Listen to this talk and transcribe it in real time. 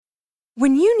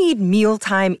When you need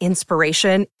mealtime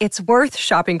inspiration, it's worth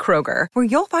shopping Kroger, where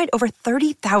you'll find over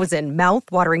 30,000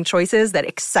 mouth-watering choices that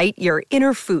excite your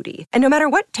inner foodie. And no matter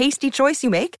what tasty choice you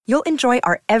make, you'll enjoy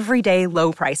our everyday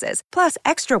low prices, plus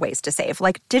extra ways to save,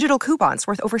 like digital coupons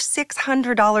worth over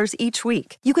 $600 each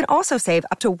week. You can also save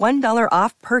up to $1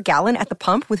 off per gallon at the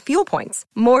pump with fuel points.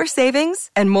 More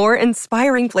savings and more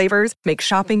inspiring flavors make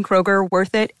shopping Kroger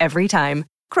worth it every time.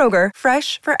 Kroger,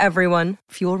 fresh for everyone.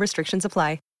 Fuel restrictions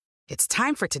apply. It's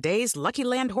time for today's Lucky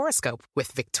Land horoscope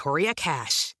with Victoria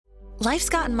Cash. Life's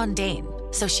gotten mundane,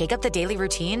 so shake up the daily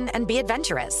routine and be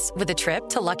adventurous with a trip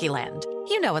to Lucky Land.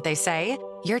 You know what they say,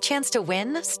 your chance to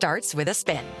win starts with a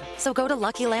spin. So go to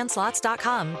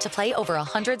LuckyLandSlots.com to play over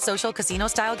 100 social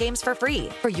casino-style games for free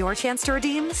for your chance to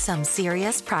redeem some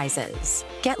serious prizes.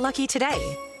 Get lucky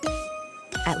today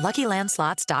at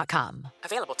LuckyLandSlots.com.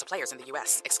 Available to players in the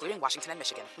U.S., excluding Washington and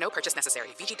Michigan. No purchase necessary.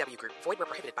 VGW Group. Void where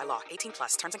prohibited by law. 18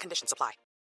 plus. Terms and conditions apply.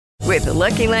 With the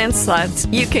Lucky Land Slots,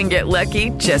 you can get lucky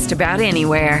just about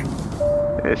anywhere.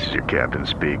 This is your captain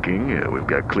speaking. We've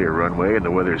got clear runway and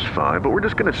the weather's fine, but we're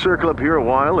just going to circle up here a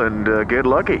while and get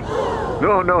lucky.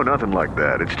 No, nothing like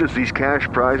that. It's just these cash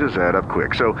prizes add up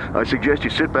quick. So I suggest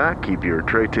you sit back, keep your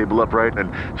tray table upright,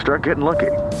 and start getting lucky.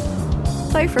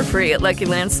 Play for free at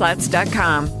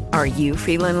LuckyLandSlots.com. Are you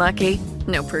feeling lucky?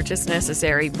 No purchase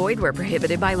necessary. Void where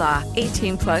prohibited by law.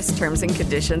 18 plus terms and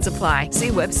conditions apply. See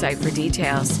website for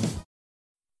details.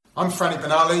 I'm Franny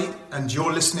Benali, and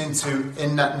you're listening to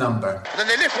In That Number. And then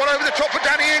they lift one over the top for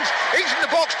Danny Ings. Ings in the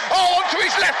box. Oh, onto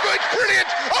his left foot. Brilliant.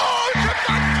 Oh, it's a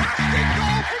fantastic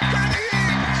goal from Danny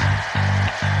Ings.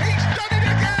 He's done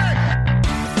it again.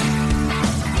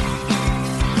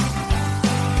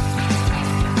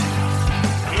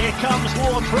 Here comes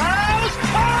Ward-Prowse.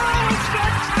 Oh, it's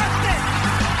fantastic!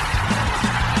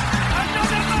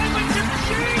 Another moment of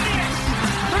genius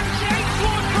from James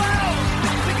Ward-Prowse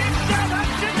to give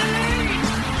Southampton the lead.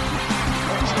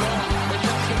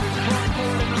 It's absolutely flying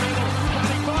ball in the middle.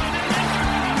 Playing by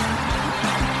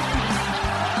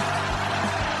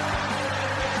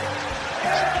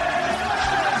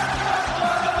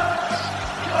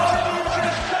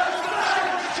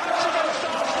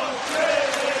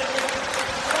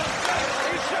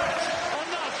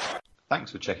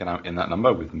Thanks for checking out In That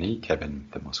Number with me, Kevin,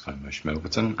 the Moscow Mush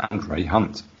Milverton, and Ray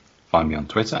Hunt. Find me on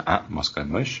Twitter at Moscow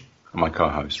Mush, and my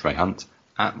co-host Ray Hunt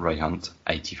at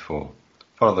RayHunt84.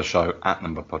 Follow the show at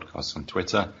Number Podcast on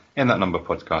Twitter, In That Number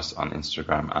Podcast on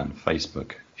Instagram and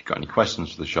Facebook. If you've got any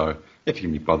questions for the show, if you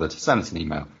can be bothered, send us an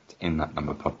email to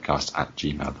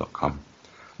inthatnumberpodcast@gmail.com.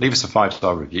 Leave us a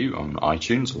 5-star review on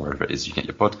iTunes or wherever it is you get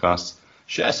your podcasts.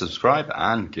 Share, subscribe,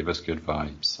 and give us good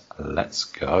vibes. Let's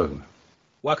go.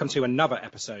 Welcome to another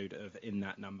episode of In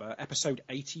That Number, episode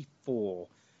 84.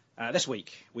 This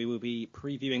week, we will be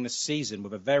previewing the season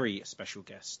with a very special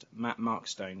guest, Matt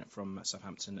Markstone from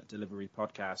Southampton Delivery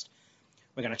Podcast.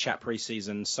 We're going to chat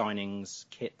pre-season signings,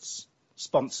 kits,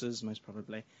 sponsors, most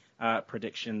probably,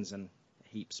 predictions, and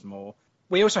heaps more.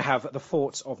 We also have the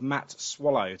thoughts of Matt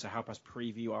Swallow to help us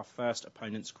preview our first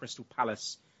opponents, Crystal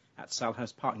Palace, at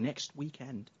Selhurst Park next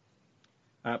weekend.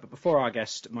 But before our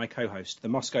guest, my co-host, the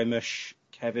Moscow Mush,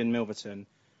 Kevin Milverton.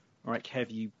 All right,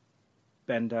 Kev, you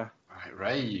bender. All right,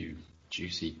 Ray, you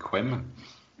juicy quim.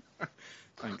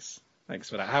 Thanks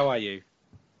for that. How are you?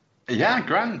 Yeah,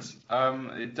 grand.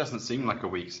 It doesn't seem like a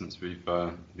week since we've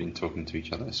been talking to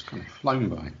each other. It's kind of flown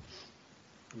by.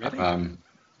 Really?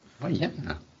 Well,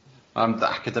 yeah. The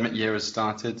academic year has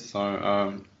started,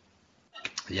 so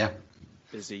yeah.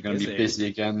 Busy. Going to be busy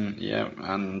again, yeah.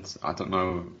 And I don't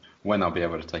know when I'll be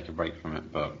able to take a break from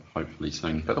it, but hopefully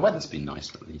soon. But the weather's been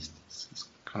nice at least. It's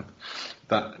kind of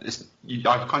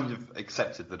I've kind of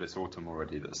accepted that it's autumn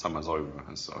already, that summer's over,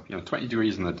 and so 20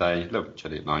 degrees in the day, a little bit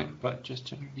chilly at night, but just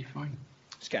generally fine.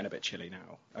 It's getting a bit chilly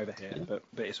now over here, yeah. but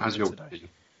it's how's your today? Day.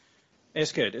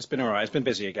 It's good. It's been all right. It's been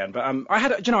busy again, but I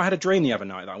had a dream the other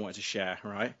night that I wanted to share.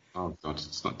 Right? Oh God,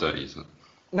 it's not dirty, is it?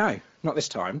 No, not this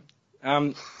time.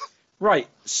 Right,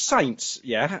 Saints,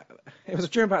 yeah. It was a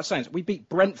dream about Saints. We beat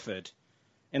Brentford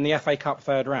in the FA Cup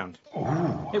third round.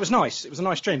 Oh. It was nice. It was a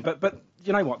nice dream. But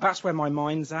you know what? That's where my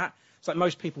mind's at. It's like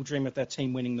most people dream of their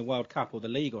team winning the World Cup or the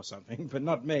league or something, but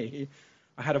not me.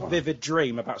 I had a vivid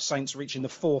dream about Saints reaching the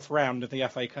fourth round of the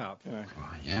FA Cup. Oh,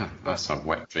 yeah, that's a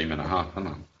wet dream and a half, isn't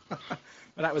it?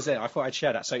 But that was it. I thought I'd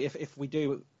share that. So if we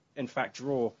do, in fact,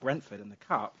 draw Brentford in the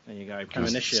Cup, there you go,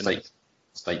 premonition.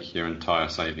 Stake your entire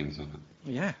savings on it.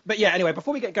 Yeah. But yeah, anyway,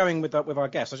 before we get going with our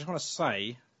guests, I just want to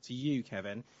say to you,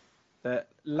 Kevin, that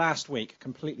last week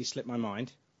completely slipped my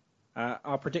mind.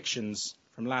 Our predictions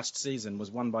from last season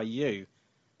was won by you.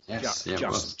 Yes,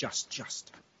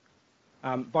 Just.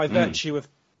 By virtue of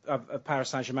of Paris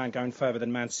Saint-Germain going further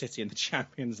than Man City in the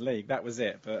Champions League. That was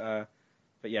it. But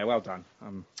yeah, well done.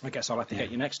 I guess I'll have to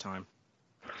get you next time.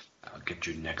 I'll get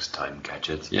you next time,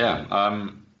 Gadget. Yeah.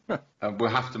 We'll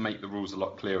have to make the rules a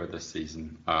lot clearer this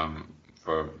season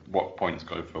for what points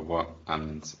go for what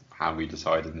and how we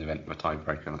decide in the event of a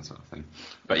tiebreaker and that sort of thing.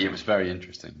 But it was very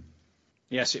interesting.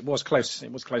 Yes, it was close.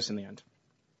 It was close in the end.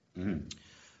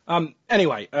 Mm.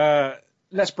 Anyway,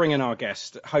 let's bring in our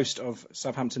guest, host of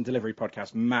Southampton Delivery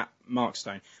Podcast, Matt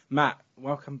Markstone. Matt,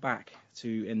 welcome back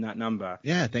to In That Number.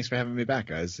 Yeah, thanks for having me back,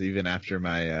 guys. Even after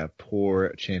my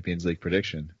poor Champions League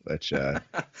prediction, which you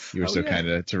were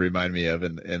kind to remind me of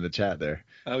in the chat there.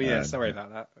 Oh yeah, sorry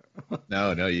about that.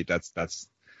 No,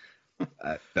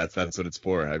 that's what it's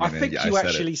for. I think you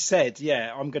actually said,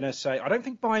 I'm going to say, I don't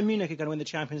think Bayern Munich are going to win the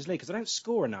Champions League because they don't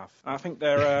score enough. I think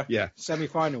their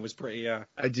semi-final was pretty...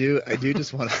 I do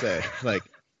just want to say, like,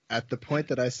 at the point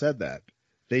that I said that,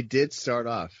 they did start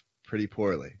off pretty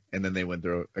poorly, and then they went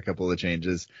through a couple of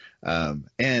changes.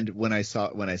 And when I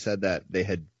said that, they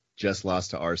had just lost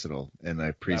to Arsenal in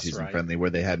a preseason friendly where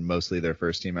they had mostly their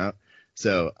first team out.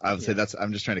 So I would say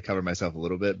I'm just trying to cover myself a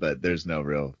little bit, but there's no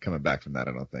real coming back from that,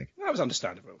 I don't think. That was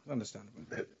understandable.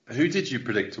 Who did you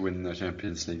predict to win the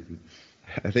Champions League?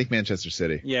 I think Manchester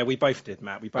City. Yeah, we both did,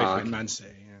 Matt. We both went Man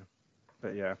City, yeah.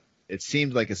 But yeah. It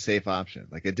seemed like a safe option.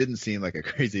 Like, it didn't seem like a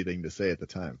crazy thing to say at the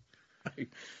time.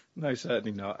 No,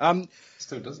 certainly not.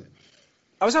 Still doesn't.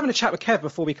 I was having a chat with Kev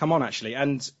before we come on, actually,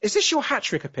 and is this your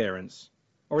hat-trick appearance?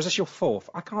 Or is this your fourth?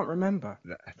 I can't remember.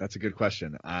 That's a good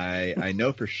question. I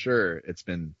know for sure it's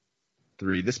been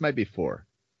 3. This might be 4.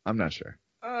 I'm not sure.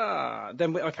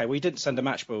 Then we didn't send a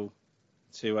match ball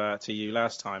to you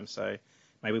last time, so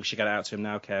maybe we should get it out to him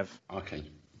now, Kev. Okay,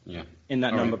 yeah. In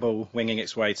that number ball, winging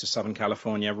its way to Southern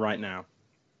California right now.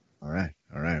 All right.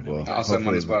 Well, I'll send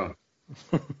one as well.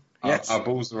 Yes. Our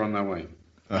balls are on their way.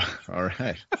 All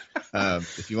right.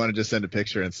 If you want to just send a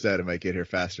picture instead, it might get here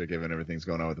faster given everything's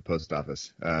going on with the post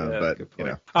office. But good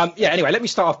point. Anyway, let me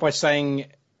start off by saying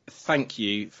thank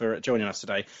you for joining us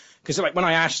today. Because when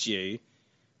I asked you,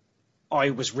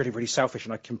 I was really, really selfish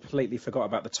and I completely forgot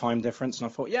about the time difference. And I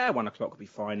thought, 1 o'clock would be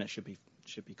fine. It should be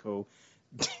cool.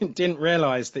 Didn't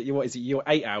realise that you're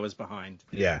 8 hours behind.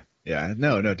 Yeah.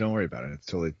 No, don't worry about it. It's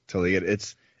totally good.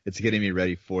 It's getting me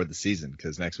ready for the season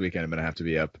because next weekend I'm going to have to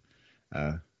be up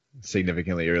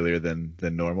significantly earlier than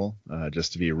normal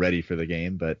just to be ready for the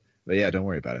game. But yeah, don't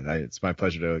worry about it. It's my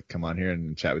pleasure to come on here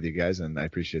and chat with you guys, and I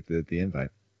appreciate the invite.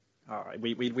 All right,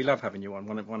 we love having you on.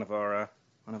 One of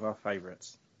our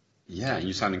favourites. Yeah,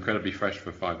 you sound incredibly fresh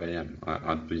for 5 a.m.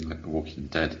 I'd be like The Walking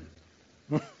Dead.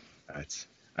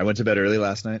 I went to bed early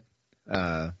last night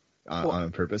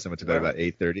on purpose. I went to bed about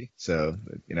 8:30. So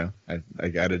I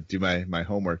got to do my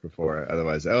homework before.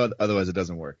 Otherwise it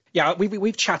doesn't work. Yeah,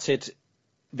 we've chatted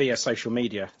via social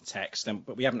media text,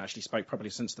 but we haven't actually spoke properly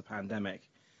since the pandemic,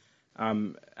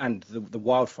 and the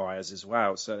wildfires as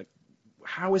well. So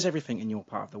how is everything in your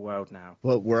part of the world now?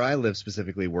 Well, where I live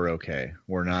specifically, we're okay.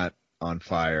 We're not on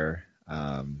fire.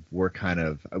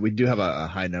 We do have a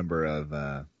high number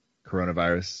of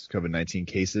coronavirus, COVID-19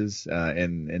 cases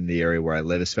in the area where I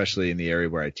live, especially in the area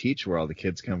where I teach, where all the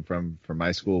kids come from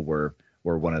my school. We're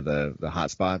one of the hot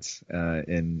spots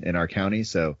in our county.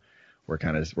 So we're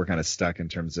kind of stuck in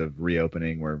terms of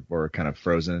reopening. We're kind of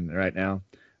frozen right now.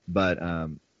 But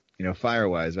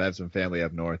fire-wise, I have some family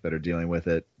up north that are dealing with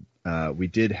it. We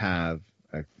did have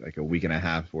a week and a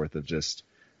half worth of just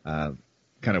kind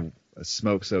of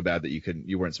smoke so bad that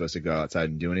you weren't supposed to go outside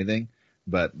and do anything.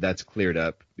 But that's cleared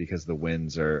up because the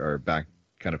winds are back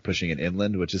kind of pushing it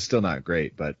inland, which is still not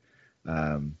great. But,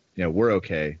 we're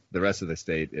okay. The rest of the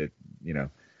state,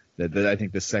 I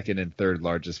think the second and third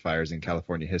largest fires in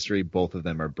California history, both of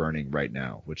them are burning right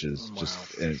now, which is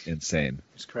just insane.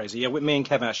 It's crazy. Yeah, me and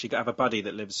Kevin actually have a buddy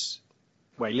that lives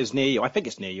near you. I think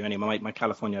it's near you anyway. My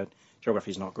California geography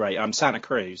is not great. Santa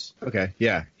Cruz. Okay.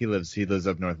 Yeah. He lives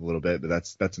up north a little bit, but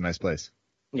that's a nice place.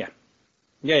 Yeah.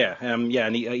 Yeah.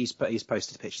 And he's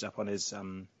posted pictures up on his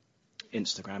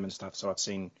Instagram and stuff. So I've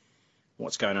seen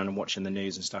what's going on and watching the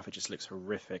news and stuff. It just looks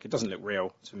horrific. It doesn't look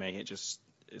real to me.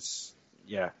 It's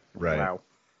right. Wow.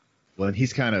 Well, and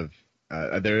he's kind of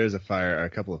there is a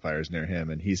couple of fires near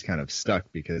him, and he's kind of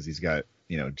stuck because he's got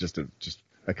just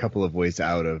a couple of ways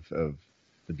out of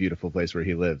the beautiful place where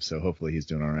he lives. So hopefully he's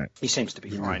doing all right. He seems to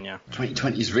be fine. Yeah.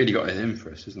 2020's really got it in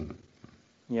for us, isn't it?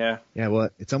 Yeah. Yeah. Well,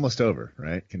 it's almost over,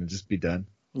 right? Can it just be done?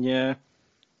 Yeah.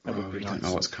 We don't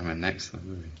know what's coming next, though,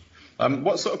 do we?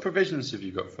 What sort of provisions have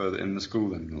you got further in the school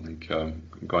then?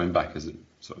 Like going back, is it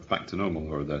sort of back to normal,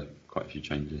 or are there quite a few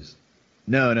changes?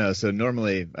 No. So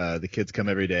normally the kids come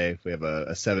every day. We have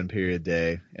a 7-period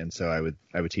day, and so I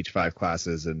would teach 5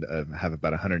 classes and have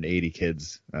about 180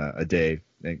 kids a day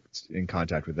in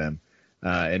contact with them.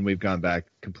 And we've gone back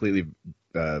completely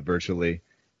virtually,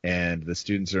 and the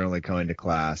students are only coming to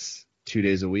class 2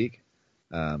 days a week.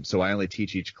 So I only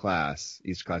teach each class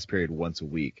period once a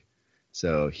week.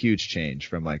 So huge change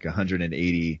from like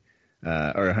 180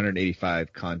 or 185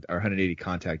 or 180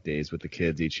 contact days with the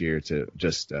kids each year to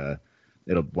just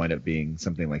it'll wind up being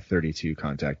something like 32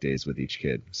 contact days with each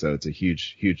kid. So it's a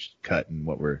huge cut in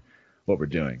what we're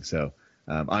doing. So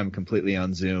I'm completely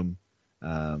on Zoom.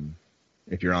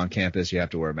 If you're on campus, you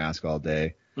have to wear a mask all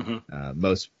day. Mm-hmm.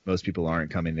 Most people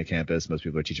aren't coming to campus. Most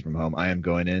people are teaching from home. I am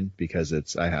going in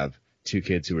because I have 2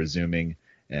 kids who are Zooming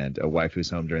and a wife who's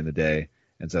home during the day.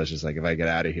 And so it's just like, if I get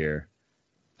out of here,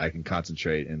 I can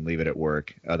concentrate and leave it at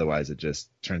work. Otherwise, it just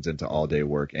turns into all day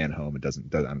work and home. It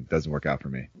doesn't work out for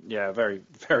me. Yeah, very,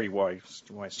 very wise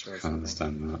choice. I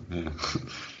understand that.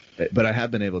 Yeah. But I have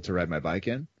been able to ride my bike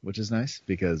in, which is nice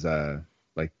because I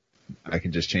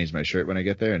can just change my shirt when I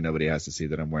get there, and nobody has to see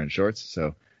that I'm wearing shorts.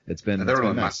 So it's been. They're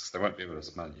on nice. masks. They won't be able to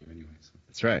smell you anyway. So.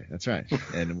 That's right.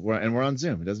 And we're on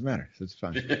Zoom. It doesn't matter. So it's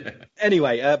fine.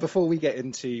 Anyway, before we get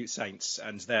into Saints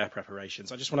and their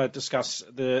preparations, I just want to discuss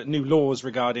the new laws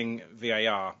regarding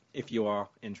VAR, if you are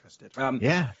interested.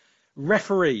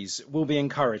 Referees will be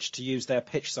encouraged to use their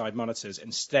pitch-side monitors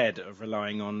instead of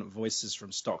relying on voices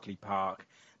from Stockley Park.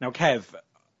 Now, Kev,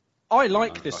 I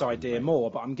like this idea more,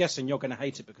 but I'm guessing you're going to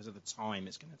hate it because of the time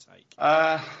it's going to take.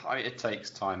 It takes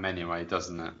time anyway,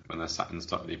 doesn't it, when they're sat in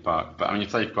Stockley Park? But I mean,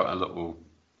 if they've got a little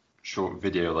short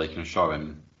video they can show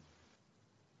him,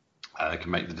 they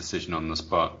can make the decision on the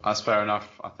spot. That's fair enough,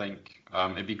 I think.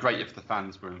 It'd be great if the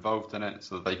fans were involved in it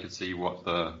so that they could see what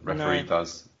the referee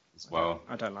does as well.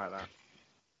 I don't like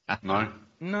that. No?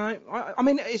 No. I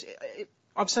mean,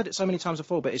 I've said it so many times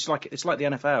before, but it's like the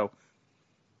NFL.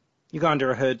 You go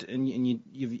under a hood and you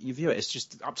view it. It's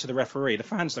just up to the referee. The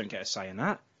fans don't get a say in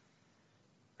that.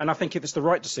 And I think if it's the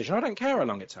right decision, I don't care how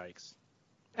long it takes.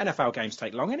 NFL games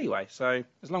take long anyway, so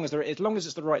as long as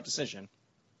it's the right decision,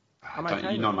 I'm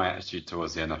okay. You know my attitude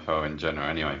towards the NFL in general,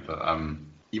 anyway. But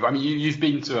you've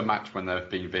been to a match when there have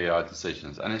been VAR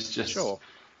decisions, and it's just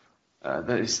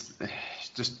it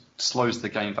just slows the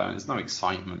game down. There's no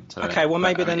excitement to it. Okay, well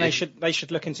maybe then they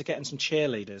should look into getting some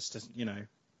cheerleaders to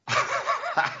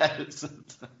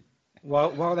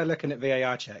While they're looking at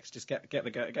VAR checks, just get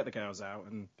the girls out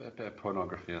and a bit of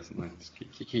pornography or something. Just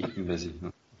keep them busy.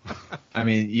 I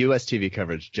mean, US TV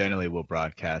coverage generally will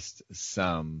broadcast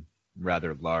some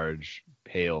rather large,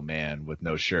 pale man with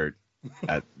no shirt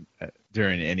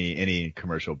during any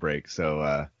commercial break.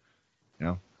 So,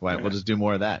 we'll just do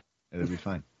more of that. It'll be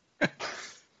fine.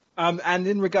 And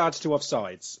in regards to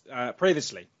offsides,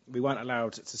 previously we weren't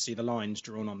allowed to see the lines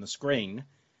drawn on the screen.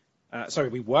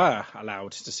 We were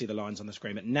allowed to see the lines on the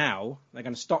screen, but now they're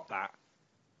going to stop that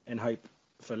in hope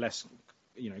for less,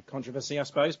 controversy, I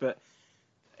suppose. But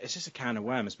it's just a can of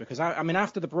worms because I mean,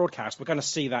 after the broadcast, we're going to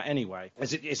see that anyway.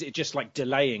 Is it just like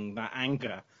delaying that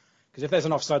anger? Because if there's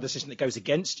an offside decision that goes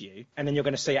against you, and then you're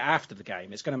going to see it after the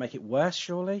game, it's going to make it worse,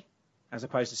 surely, as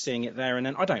opposed to seeing it there and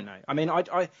then. I don't know. I mean,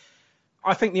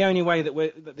 I think the only way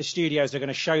that the studios are going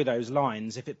to show those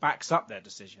lines if it backs up their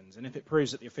decisions, and if it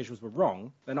proves that the officials were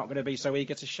wrong, they're not going to be so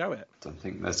eager to show it. I don't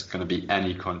think there's going to be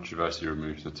any controversy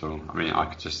removed at all. I mean, I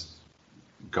could just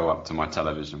go up to my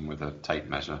television with a tape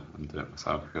measure and do it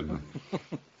myself, couldn't I?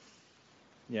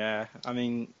 Yeah, I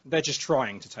mean, they're just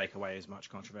trying to take away as much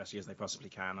controversy as they possibly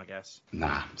can, I guess.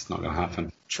 Nah, it's not going to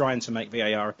happen. Trying to make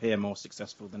VAR appear more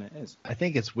successful than it is. I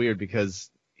think it's weird because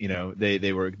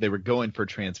they were going for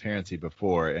transparency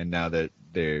before, and now that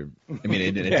it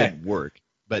didn't work.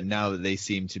 But now that they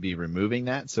seem to be removing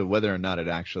that, so whether or not it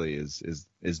actually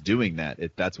is doing that,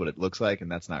 that's what it looks like, and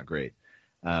that's not great.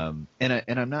 And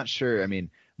I'm not sure. I mean,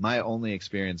 my only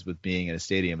experience with being in a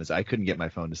stadium is I couldn't get my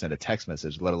phone to send a text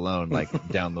message, let alone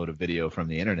download a video from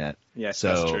the internet. Yes,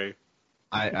 so that's true.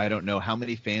 I don't know how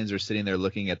many fans are sitting there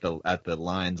looking at the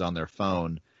lines on their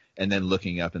phone and then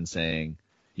looking up and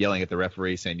yelling at the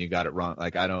referee saying you got it wrong.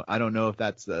 I don't know if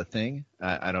that's a thing.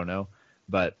 I don't know,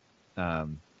 but I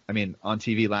mean, on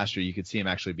TV last year you could see him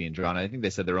actually being drawn. I think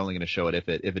they said they're only going to show it if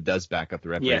it does back up the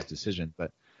referee's decision.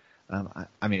 But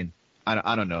I mean,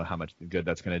 I don't know how much good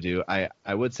that's going to do. I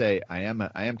would say I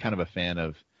am kind of a fan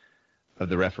of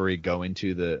the referee going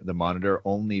to the monitor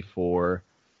only for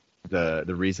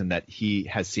the reason that he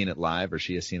has seen it live or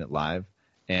she has seen it live,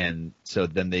 and so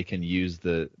then they can use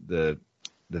the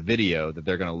video that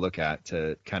they're going to look at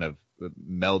to kind of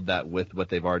meld that with what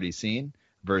they've already seen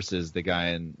versus the guy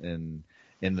in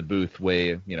in the booth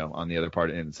way, on the other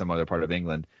part, in some other part of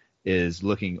England, is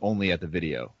looking only at the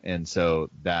video. And so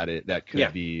that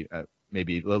could be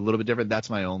maybe a little bit different. That's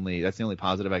the only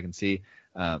positive I can see.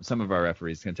 Some of our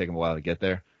referees, it's going to take them a while to get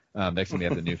there. Next time we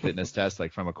have the new fitness test,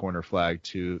 like from a corner flag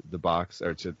to the box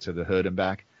or to the hood and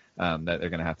back, that they're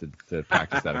going to have to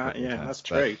practice that a couple of times. That's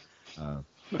true.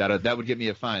 But, that would get me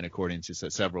a fine, according to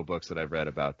several books that I've read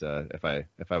about if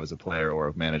I was a player or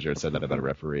a manager and said that about a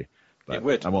referee. But it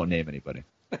would. I won't name anybody.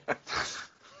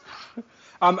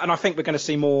 And I think we're going to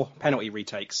see more penalty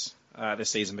retakes this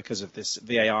season because of this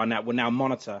VAR. Now will now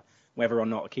monitor whether or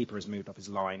not a keeper has moved off his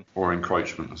line. Or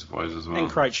encroachment, I suppose, as well.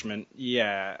 Encroachment,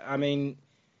 yeah. I mean,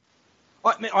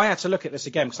 I had to look at this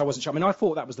again because I wasn't sure. I mean, I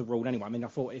thought that was the rule anyway. I mean, I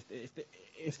thought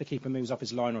if the keeper moves off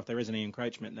his line or if there is any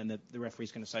encroachment, then the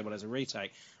referee's going to say, well, there's a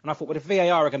retake. And I thought, well, if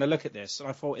VAR are going to look at this, and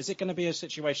I thought, is it going to be a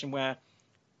situation where,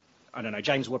 I don't know,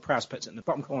 James Ward-Prowse puts it in the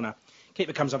bottom corner,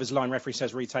 keeper comes off his line, referee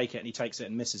says retake it, and he takes it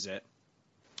and misses it.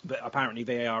 But apparently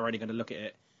VAR are only going to look at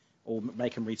it or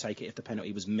make him retake it if the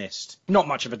penalty was missed. Not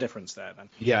much of a difference there, then.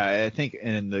 Yeah, I think,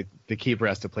 and the keeper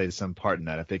has to play some part in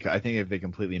that. I think if they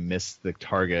completely miss the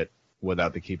target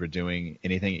without the keeper doing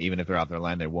anything, even if they're out their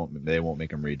line, they won't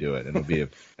make him redo it. It'll be.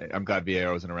 I'm glad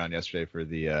VAR wasn't around yesterday for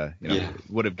the.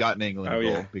 Would have gotten England a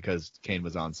goal because Kane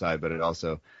was onside, but it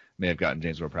also may have gotten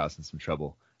James Ward-Prowse in some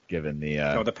trouble given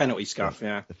the penalty scuff.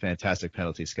 The fantastic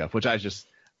penalty scuff, which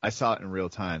I saw it in real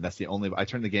time. That's the only. I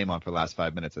turned the game on for the last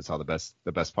 5 minutes. I saw the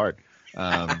best part.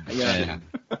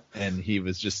 And he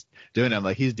was just doing it. I'm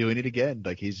like, he's doing it again.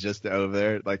 Like he's just over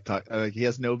there, like he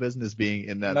has no business being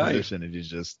in that position, and he's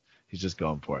just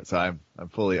going for it. So I'm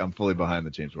fully behind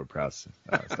the James Ward-Prowse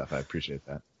stuff. I appreciate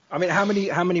that. I mean, how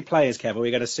many players, Kev, are we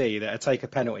going to see that take a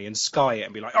penalty and sky it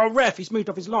and be like, oh, ref, he's moved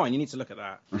off his line. You need to look at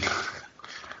that.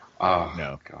 Oh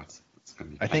no, God, it's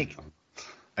going to be painful.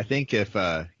 I think if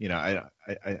I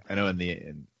know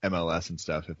in MLS and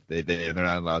stuff, if they're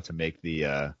not allowed to make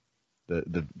the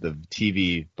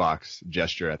TV box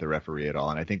gesture at the referee at all,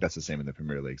 and I think that's the same in the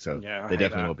Premier League. So they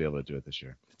definitely will be able to do it this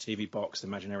year. The TV box, the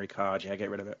imaginary card, get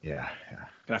rid of it. Yeah.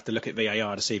 Gonna have to look at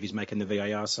VAR to see if he's making the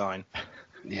VAR sign.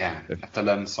 Yeah, you have to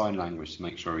learn sign language to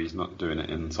make sure he's not doing it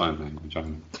in sign language.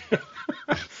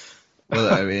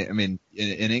 Well, I mean,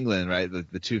 in England, right,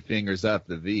 the two fingers up,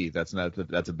 the V, that's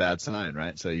a bad sign,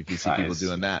 right? So if you see people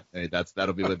doing that,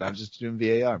 that'll be what I'm just doing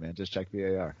VAR, man. Just check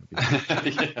VAR.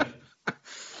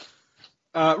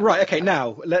 Right. Okay.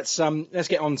 Now let's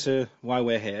get on to why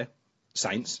we're here,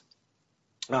 Saints.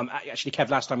 Actually, Kev,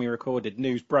 last time we recorded,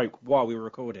 news broke while we were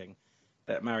recording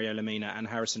that Mario Lemina and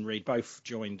Harrison Reed both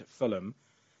joined Fulham.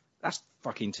 That's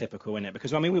fucking typical, isn't it?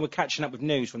 Because, I mean, we were catching up with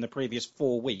news from the previous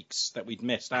 4 weeks that we'd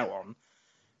missed out on.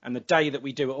 And the day that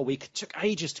we do it all, we took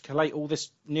ages to collate all this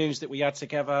news that we had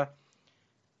together.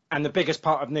 And the biggest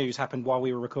part of news happened while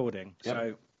we were recording. Yep.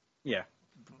 So, yeah,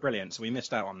 brilliant. So we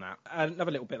missed out on that. Another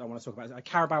little bit I want to talk about is a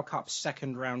Carabao Cup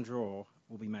second round draw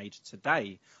will be made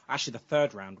today. Actually, the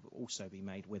third round will also be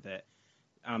made with it.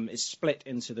 It's split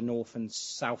into the north and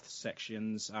south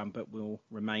sections, but will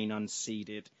remain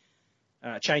unseeded.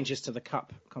 Changes to the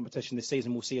Cup competition this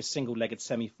season. We'll see a single-legged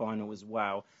semi-final as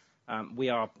well. We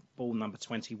are ball number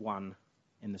 21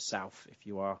 in the south, if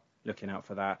you are looking out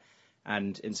for that.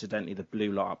 And incidentally, the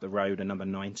blue lot up the road are number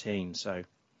 19, so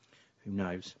who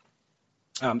knows.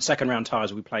 Second round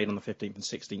ties will be played on the 15th and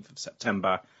 16th of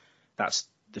September. That's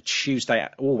the Tuesday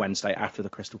or Wednesday after the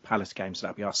Crystal Palace game, so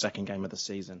that'll be our second game of the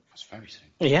season. That's very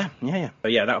soon. Yeah.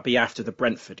 But yeah, that'll be after the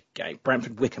Brentford game.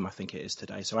 Brentford-Wickham, I think it is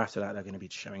today. So after that, they're going to be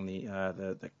showing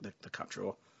the cup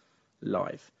draw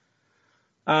live.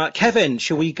 Kevin,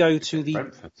 shall we go to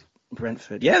the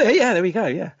Brentford? Yeah, there we go.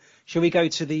 Yeah, shall we go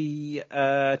to the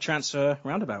transfer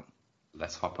roundabout?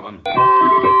 Let's hop on.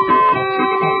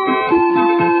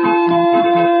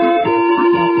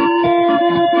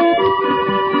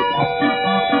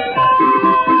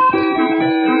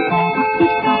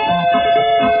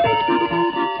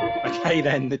 Okay,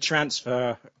 then the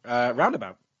transfer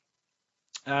roundabout.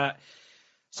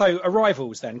 So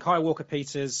arrivals then: Kyle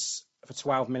Walker-Peters for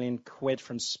 12 million quid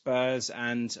from Spurs,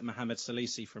 and Mohamed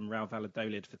Salisi from Real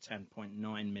Valladolid for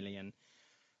 10.9 million.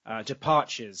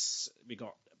 Departures: we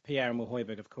got Pierre-Emile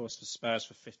Højbjerg, of course, for Spurs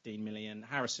for 15 million.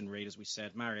 Harrison Reed, as we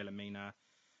said. Mario Lemina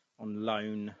on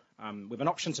loan, with an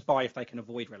option to buy if they can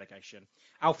avoid relegation.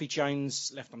 Alfie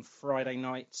Jones left on Friday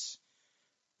night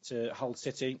to Hull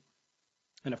City.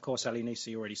 And, of course, Ali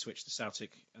Nisi already switched to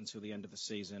Celtic until the end of the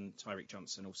season. Tyreek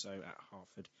Johnson also at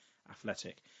Hartford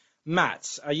Athletic.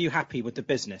 Matt, are you happy with the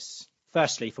business?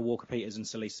 Firstly, for Walker-Peters and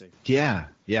Salisu. Yeah.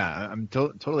 I'm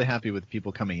totally happy with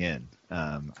people coming in.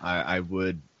 I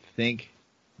would think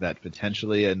that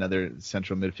potentially another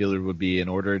central midfielder would be in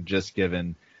order, just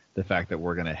given the fact that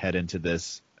we're going to head into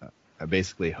this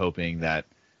basically hoping that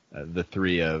the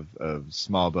three of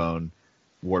Smallbone,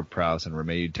 Ward-Prowse, and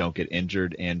Romeu don't get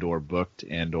injured and or booked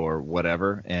and or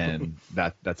whatever, and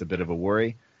that's a bit of a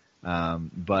worry.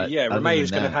 But yeah,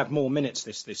 Romeu's going to have more minutes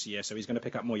this year, so he's going to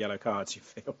pick up more yellow cards, you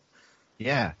feel.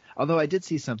 Yeah, although I did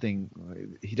see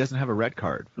something. He doesn't have a red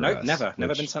card. No, never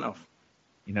been sent off.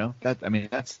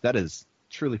 That is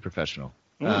truly professional.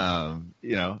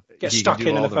 Get stuck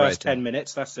in the first 10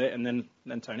 minutes. That's it, and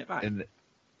then tone it back.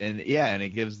 And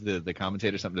it gives the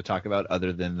commentator something to talk about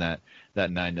other than that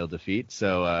 9-0 defeat.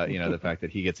 So the fact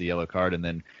that he gets a yellow card and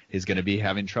then he's going to be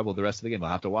having trouble the rest of the game. He'll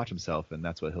have to watch himself, and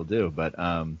that's what he'll do. But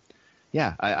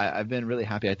I've been really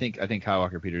happy. I think Kyle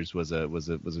Walker-Peters was a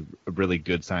really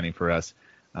good signing for us.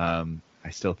 I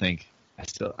can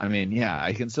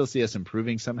still see us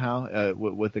improving somehow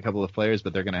with a couple of players,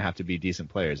 but they're going to have to be decent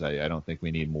players. I don't think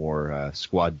we need more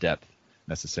squad depth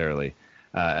necessarily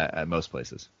at most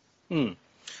places.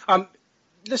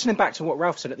 Listening back to what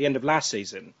Ralph said at the end of last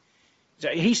season,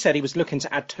 he said he was looking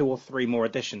to add 2 or 3 more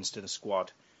additions to the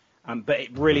squad, but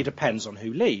it really depends on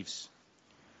who leaves.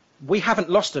 We haven't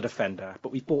lost a defender,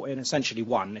 but we've brought in essentially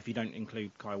 1, if you don't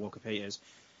include Kyle Walker-Peters.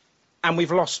 And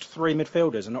we've lost 3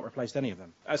 midfielders and not replaced any of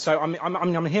them. So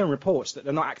I'm hearing reports that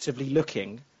they're not actively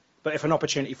looking, but if an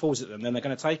opportunity falls at them, then they're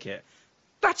going to take it.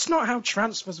 That's not how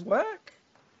transfers work.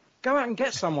 Go out and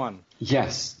get someone.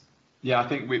 Yes. Yeah, I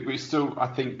think we still. I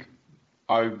think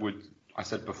I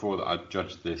said before that I'd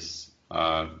judge this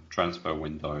transfer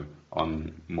window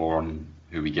more on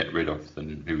who we get rid of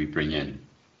than who we bring in.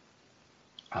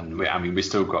 And we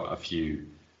still got a few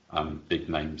big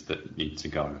names that need to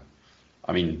go.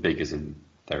 I mean, big as in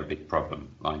they're a big problem,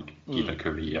 like Guido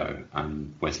Carrillo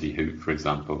and Wesley Hoot, for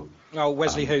example. Oh,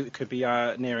 Wesley Hoot could be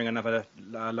nearing another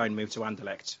loan move to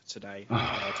Anderlecht today.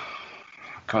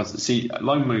 Because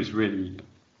loan moves really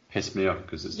piss me off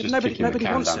because it's just kicking the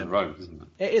can down the road, isn't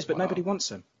it? It is, but nobody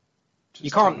wants him.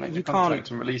 You can't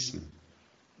and release him.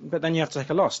 But then you have to take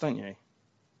a loss, don't you?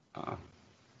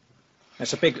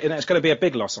 It's going to be a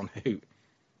big loss on Hoot.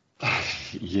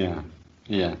 Yeah.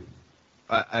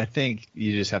 I think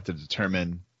you just have to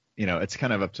determine, it's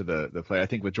kind of up to the player. I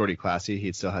think with Jordy Classy,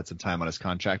 he'd still had some time on his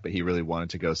contract, but he really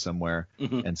wanted to go somewhere.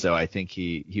 Mm-hmm. And so I think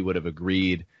he would have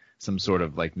agreed some sort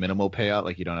of like minimal payout,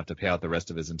 like you don't have to pay out the rest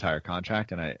of his entire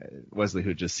contract. And Wesley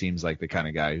Hoot just seems like the kind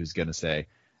of guy who's going to say,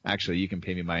 actually, you can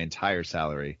pay me my entire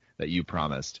salary that you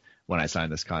promised when I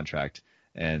signed this contract.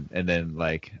 And then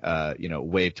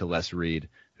wave to Les Reed,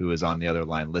 who is on the other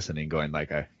line listening, going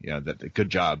like,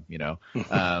 good job,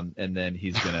 and then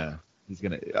he's gonna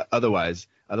otherwise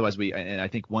I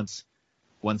think once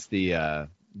the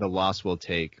loss we'll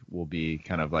take will be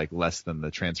kind of like less than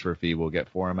the transfer fee we'll get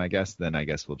for him, I guess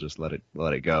we'll just let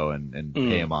it go and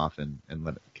pay him off and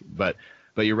let it. But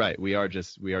you're right, we are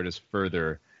just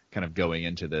further kind of going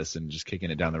into this and just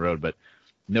kicking it down the road. But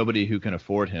nobody who can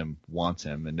afford him wants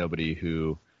him, and anybody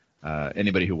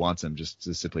who wants him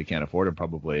just simply can't afford him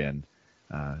probably. And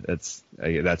that's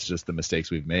just the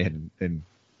mistakes we've made. And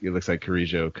it looks like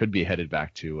Carrillo could be headed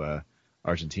back to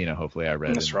Argentina. Hopefully, I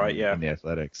read. That's right, yeah. In the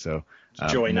Athletic. So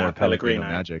join Pellegrino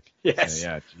magic. Yes.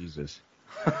 Yeah. Jesus.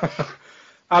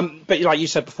 But like you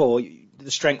said before,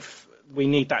 the strength. We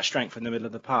need that strength in the middle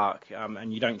of the park,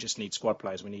 and you don't just need squad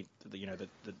players. We need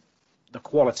the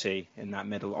quality in that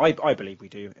middle. I believe we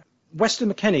do.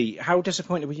 Weston McKennie, how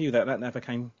disappointed were you that never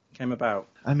came about?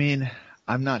 I mean,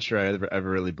 I'm not sure I ever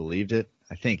really believed it.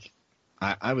 I think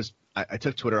I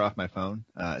took Twitter off my phone,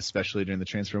 especially during the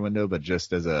transfer window, but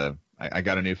just as I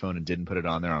got a new phone and didn't put it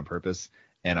on there on purpose.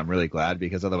 And I'm really glad,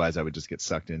 because otherwise I would just get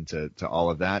sucked into all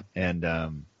of that.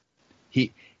 And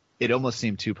it almost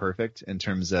seemed too perfect in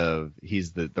terms of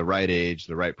he's the right age,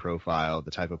 the right profile,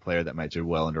 the type of player that might do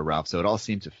well under Ralph. So it all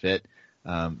seemed to fit.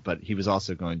 But he was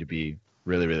also going to be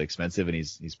really, really expensive, and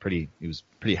he was pretty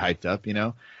hyped up,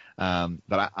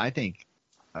 But I think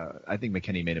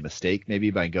McKennie made a mistake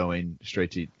maybe by going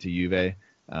straight to Juve.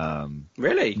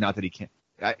 Really? Not that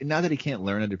he can't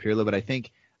learn under Pirlo, but I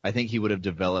think he would have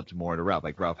developed more to Ralph.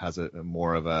 Like Ralph has a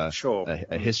more of a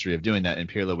history of doing that. In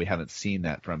Pirlo, we haven't seen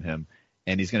that from him,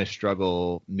 and he's going to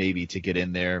struggle maybe to get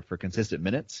in there for consistent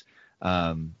minutes.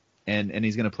 And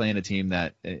he's going to play in a team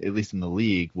that, at least in the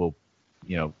league, will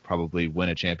probably win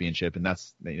a championship, and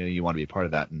that's, you want to be a part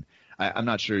of that. And I'm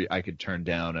not sure I could turn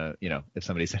down if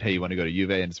somebody said, hey, you want to go to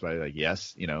Juve, and it's probably like,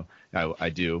 yes, I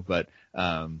do. But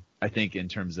I think in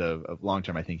terms of long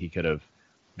term, I think he could have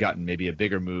gotten maybe a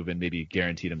bigger move and maybe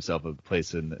guaranteed himself a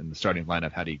place in the starting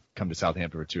lineup had he come to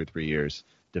Southampton for 2 or 3 years,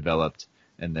 developed,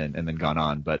 and then gone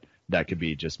on. But that could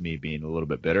be just me being a little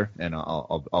bit bitter, and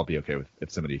I'll be okay with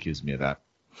if somebody accuses me of that.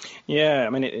 Yeah, I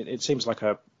mean, it seems like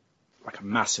a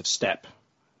massive step,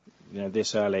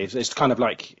 this early. It's kind of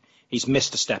like he's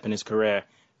missed a step in his career.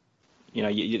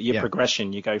 Your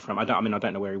progression, you go from I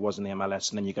don't know where he was in the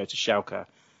MLS, and then you go to Schalke.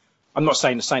 I'm not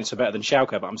saying the Saints are better than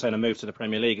Schalke, but I'm saying a move to the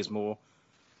Premier League is more,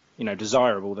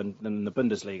 desirable than the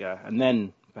Bundesliga, and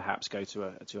then perhaps go to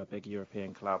a big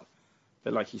European club.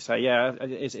 But like you say,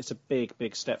 it's a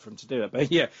big step for him to do it.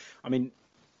 But yeah, I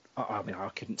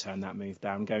couldn't turn that move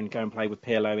down. Go and play with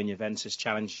Pirlo in Juventus,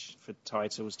 challenge for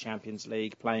titles, Champions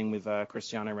League, playing with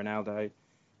Cristiano Ronaldo.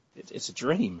 It's a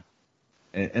dream.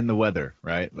 And the weather,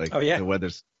 right? Like, the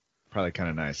weather's probably kind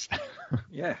of nice.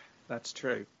 Yeah, that's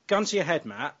true. Gun to your head,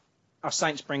 Matt. Are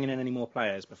Saints bringing in any more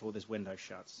players before this window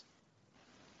shuts?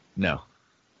 No.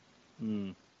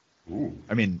 Ooh.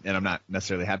 I mean, and I'm not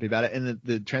necessarily happy about it. And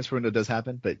the transfer window does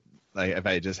happen, but like if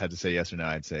I just had to say yes or no,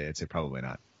 I'd say probably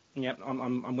not. Yeah,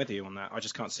 I'm with you on that. I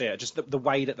just can't see it. Just the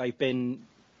way that they've been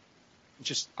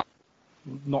just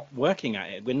not working at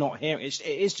it. We're not hearing. It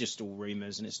is just all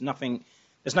rumours, and it's nothing.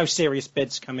 There's no serious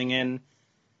bids coming in,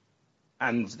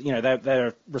 and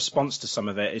their response to some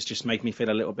of it is just making me feel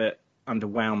a little bit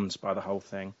underwhelmed by the whole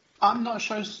thing. I'm not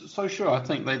so sure. I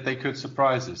think they could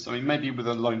surprise us. I mean, maybe with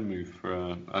a loan move for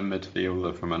a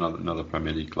midfielder from another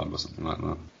Premier League club or something like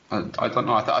that. I don't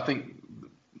know. I think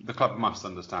the club must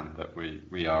understand that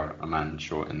we are a man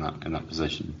short in that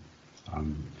position.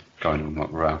 Going on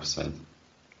what Ralph said.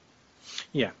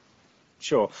 Yeah,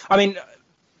 sure. I mean,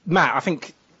 Matt, I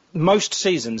think most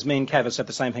seasons, me and Kev have said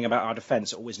the same thing about our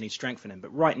defence. It always needs strengthening.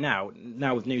 But right now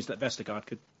with news that Vestergaard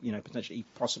could, potentially,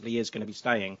 possibly is going to be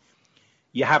staying,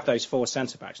 you have those four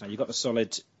centre-backs now. You've got the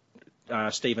solid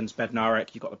Stevens,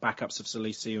 Bednarek. You've got the backups of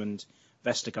Salisu and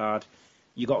Vestergaard.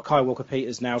 You've got Kyle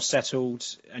Walker-Peters now settled,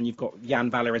 and you've got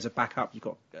Jan Valler as a backup. You've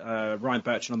got Ryan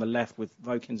Bertrand on the left with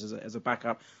Vokins as a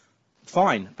backup.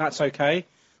 Fine, that's okay.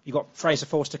 You've got Fraser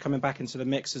Forster coming back into the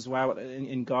mix as well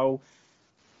in goal.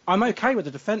 I'm okay with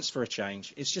the defence for a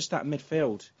change. It's just that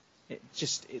midfield.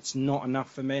 It's not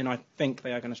enough for me, and I think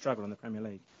they are going to struggle in the Premier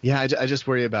League. Yeah, I just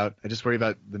worry about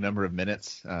the number of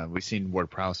minutes. We've seen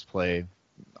Ward-Prowse play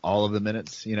all of the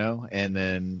minutes, and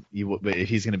then but if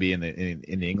he's going to be in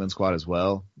the England squad as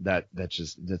well,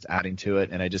 that's adding to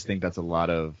it, and I just think that's a lot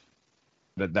of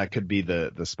that could be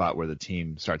the spot where the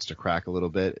team starts to crack a little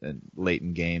bit and late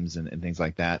in games and things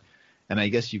like that. And I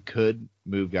guess you could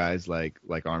move guys like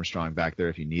Armstrong back there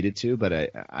if you needed to, but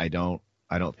I don't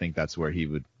think that's where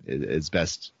he is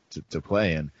best to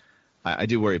play. And I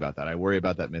do worry about that. I worry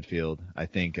about that midfield. I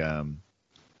think, as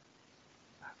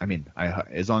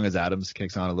long as Adams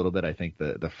kicks on a little bit, I think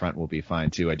the front will be fine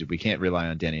too. We can't rely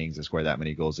on Danny Ings to score that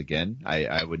many goals again.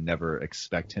 I would never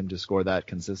expect him to score that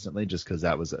consistently just because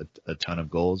that was a ton of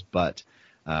goals, but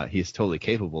he's totally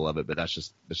capable of it. But that's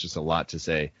just a lot to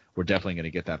say. We're definitely going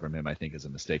to get that from him. I think is a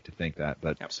mistake to think that.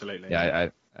 But absolutely, yeah,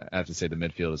 I have to say the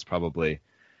midfield is probably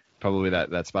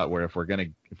that spot where if we're gonna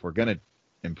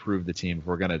improve the team, if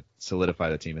we're gonna solidify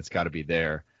the team, it's got to be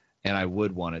there. And I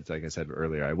would want it, like I said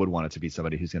earlier, I would want it to be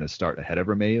somebody who's going to start ahead of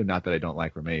Romeu. Not that I don't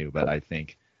like Romeu, but I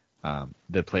think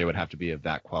the player would have to be of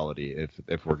that quality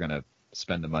if we're going to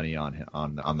spend the money on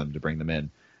them to bring them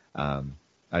in.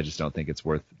 I just don't think it's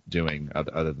worth doing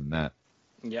other than that.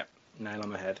 Yeah, nail on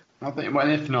the head. I think, well,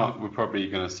 if not, we're probably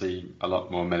going to see a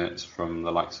lot more minutes from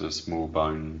the likes of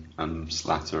Smallbone and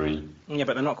Slattery. Yeah,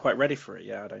 but they're not quite ready for it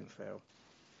yet, I don't feel.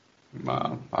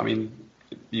 Well, I mean,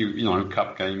 you know,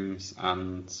 cup games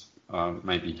and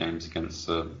maybe games against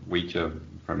a weaker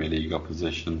Premier League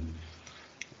opposition.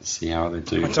 See how they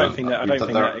do. I don't think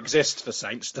that exists for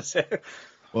Saints, does it?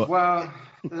 Well,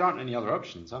 there aren't any other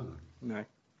options, are there? No.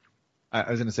 I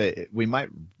was going to say we might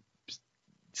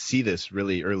see this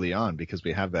really early on because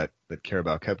we have that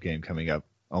Carabao Cup game coming up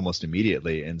almost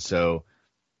immediately, and so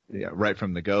right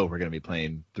from the go we're going to be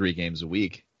playing 3 games a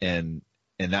week, and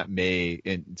that may,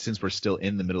 and since we're still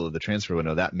in the middle of the transfer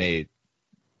window,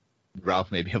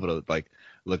 Ralph may be able to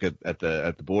look at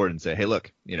the board and say, hey,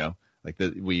 look,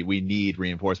 we need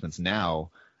reinforcements now,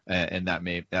 and that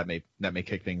may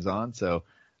kick things on. So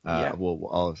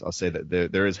I'll say that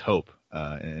there is hope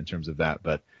in terms of that,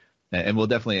 and we'll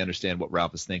definitely understand what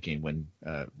Ralph is thinking when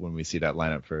we see that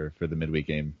lineup for the midweek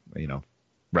game,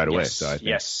 right away. Yes. So I think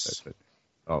yes.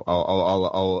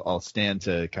 I'll stand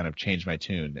to kind of change my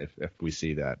tune if we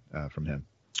see that from him.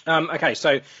 Okay,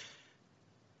 so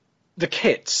the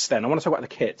kits then. I want to talk about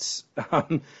the kits.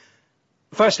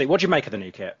 Firstly, what do you make of the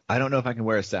new kit? I don't know if I can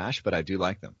wear a sash, but I do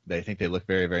like them. I think they look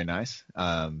very, very nice.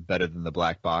 Better than the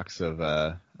black box of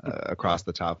across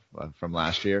the top from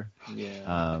last year.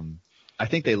 Yeah. I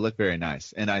think they look very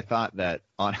nice, and I thought that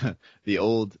on the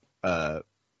old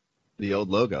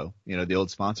logo, the old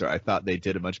sponsor, I thought they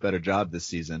did a much better job this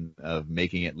season of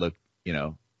making it look,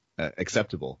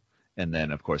 acceptable. And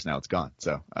then, of course, now it's gone.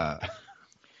 So,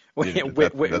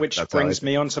 which brings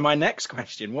me on to my next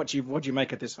question. What do you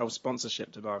make of this whole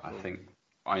sponsorship debacle? I think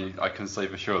I can say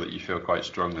for sure that you feel quite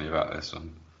strongly about this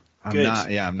one.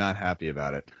 I'm not happy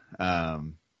about it.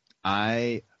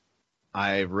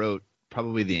 I wrote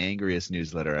probably the angriest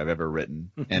newsletter I've ever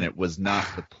written, and it was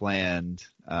not planned.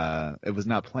 It was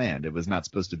not planned. It was not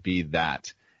supposed to be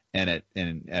that. And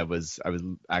I was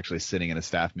actually sitting in a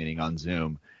staff meeting on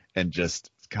Zoom and just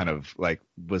kind of like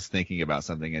was thinking about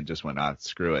something and just went,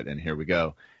 screw it, and here we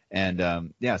go. And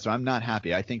so I'm not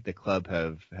happy. I think the club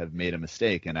have made a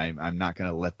mistake, and I'm not going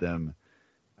to let them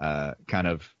kind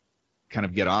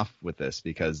of get off with this,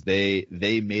 because they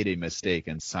made a mistake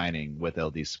in signing with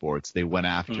LD Sports. They went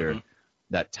after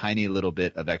that tiny little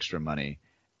bit of extra money,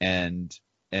 and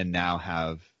now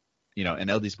have,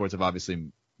 and LD Sports have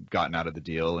obviously gotten out of the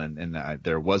deal, and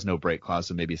there was no break clause,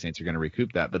 so maybe Saints are going to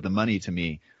recoup that. But the money, to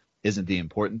me, isn't the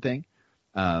important thing.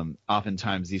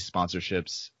 Oftentimes these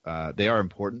sponsorships, they are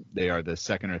important. They are the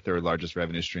second or third largest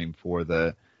revenue stream for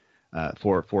the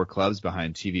for clubs,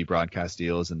 behind TV broadcast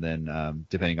deals, and then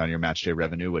depending on your match day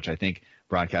revenue, which I think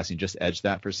broadcasting just edged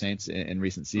that for Saints in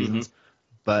recent seasons.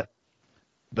 But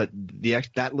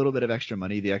that little bit of extra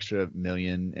money, the extra £1.5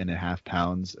 million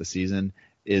a season,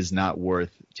 is not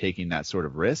worth taking that sort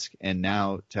of risk. And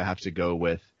now to have to go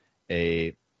with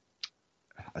a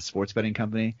sports betting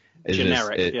company is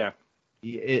generic,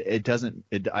 it doesn't.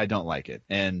 I don't like it.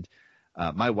 And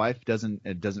my wife doesn't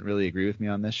really agree with me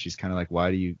on this. She's kind of like,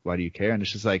 why do you care? And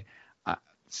it's just like,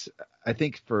 I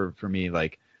think for me,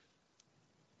 like,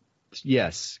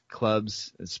 yes,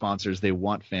 clubs, sponsors, they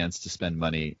want fans to spend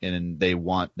money, and they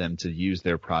want them to use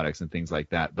their products and things like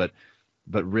that. But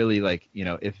really, like,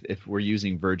 if we're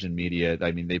using Virgin Media,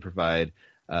 I mean, they provide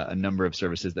a number of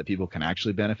services that people can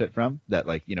actually benefit from, that,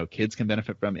 like, kids can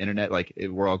benefit from, internet, like,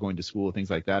 we're all going to school, things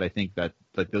like that. I think that,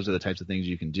 like, those are the types of things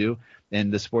you can do.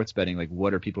 And the sports betting, like,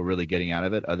 what are people really getting out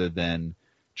of it other than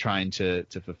trying to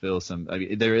fulfill some? I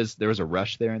mean, there is a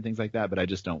rush there and things like that, but I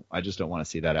just don't want to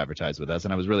see that advertised with us.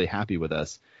 And I was really happy with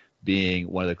us being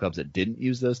one of the clubs that didn't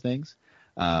use those things.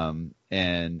 And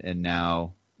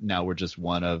now we're just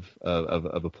one of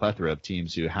a plethora of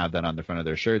teams who have that on the front of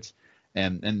their shirts.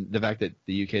 And the fact that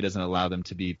the UK doesn't allow them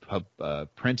to be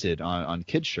printed on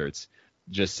kids' shirts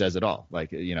just says it all. Like,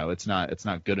 it's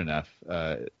not good enough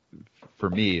for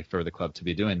me, for the club to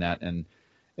be doing that.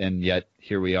 And yet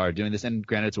here we are doing this. And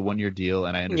granted, it's a 1-year deal,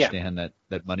 and I understand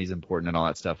that money's important and all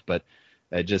that stuff. But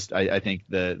I think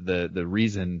the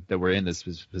reason that we're in this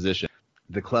position,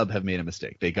 the club have made a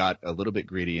mistake. They got a little bit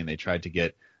greedy, and they tried to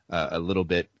get a little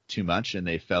bit too much, and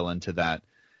they fell into that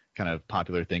kind of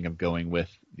popular thing of going with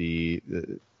the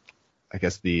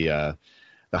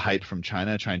hype from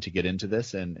China, trying to get into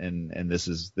this, and this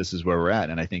is where we're at.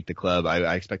 And I think the club,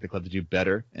 I expect the club to do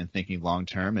better in thinking long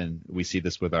term. And we see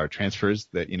this with our transfers,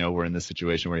 that we're in this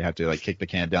situation where you have to, like, kick the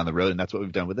can down the road, and that's what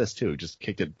we've done with this too. Just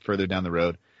kicked it further down the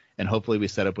road, and hopefully we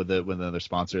set up with another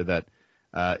sponsor that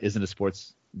isn't a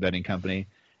sports betting company,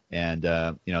 and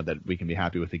that we can be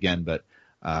happy with again. But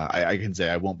I can say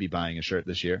I won't be buying a shirt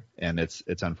this year, and it's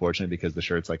unfortunate, because the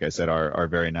shirts, like I said, are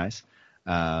very nice.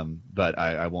 But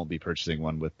I won't be purchasing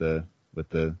one with that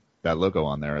logo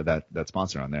on there, or that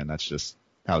sponsor on there, and that's just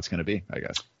how it's going to be, I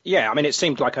guess. Yeah, I mean, it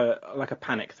seemed like a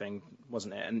panic thing,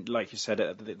 wasn't it? And like you said,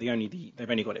 they've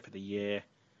only got it for the year.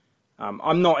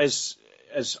 I'm not as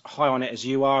high on it as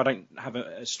you are. I don't have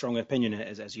as strong opinion in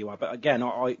it as you are. But again,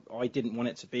 I didn't want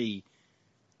it to be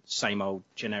same old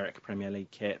generic Premier League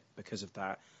kit because of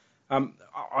that.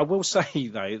 I will say,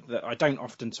 though, that I don't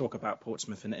often talk about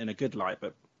Portsmouth in a good light,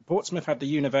 but Portsmouth had the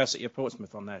University of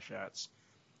Portsmouth on their shirts.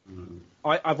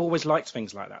 I've always liked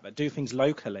things like that do things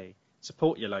locally,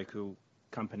 support your local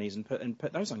companies, and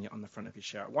put those on the front of your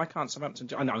shirt. Why can't Southampton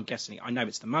do? I know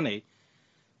it's the money,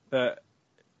 but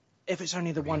if it's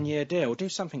only the 1-year deal, do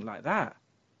something like that.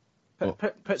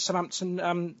 Put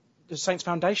Southampton, the Saints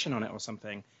Foundation on it or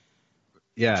something.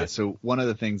 Yeah, so one of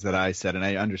the things that I said, and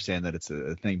I understand that it's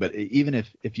a thing, but even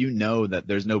if you know that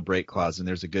there's no break clause and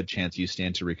there's a good chance you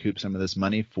stand to recoup some of this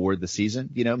money for the season,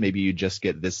 maybe you just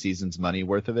get this season's money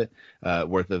worth of it,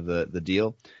 worth of the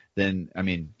deal, then, I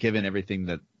mean, given everything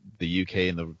that the UK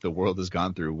and the world has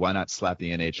gone through, why not slap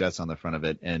the NHS on the front of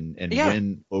it and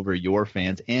win over your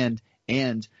fans and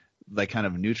like kind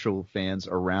of neutral fans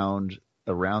around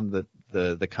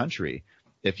the country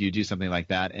if you do something like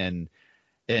that.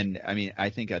 And I mean, I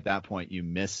think at that point you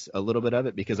miss a little bit of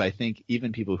it, because I think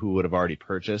even people who would have already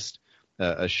purchased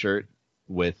a shirt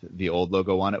with the old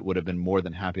logo on it, would have been more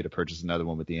than happy to purchase another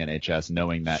one with the NHS,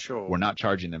 knowing that we're not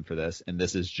charging them for this, and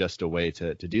this is just a way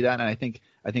to do that. And I think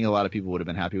a lot of people would have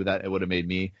been happy with that. It would have made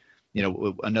me,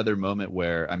 another moment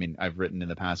where, I've written in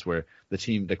the past where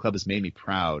the club has made me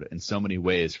proud in so many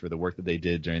ways for the work that they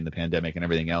did during the pandemic and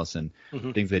everything else, and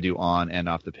things they do on and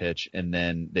off the pitch. And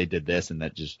then they did this, and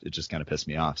it just kind of pissed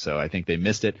me off. So I think they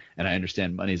missed it, and I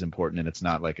understand money's important, and it's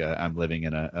not like I'm living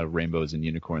in a rainbows and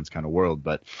unicorns kind of world,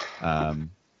 but I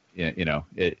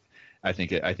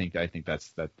think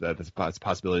that's a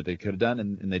possibility they could have done,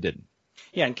 and they didn't.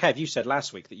 Yeah, and Kev, you said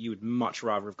last week that you would much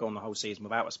rather have gone the whole season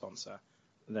without a sponsor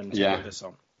than to put this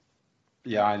on.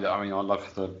 Yeah, I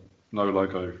love the no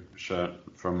logo shirt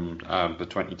from the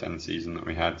 2010 season that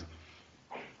we had.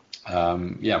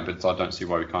 But I don't see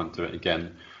why we can't do it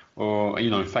again. Or,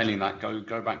 failing that,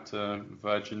 go back to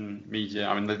Virgin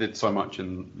Media. They did so much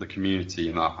in the community,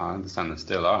 and I understand they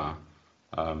still are.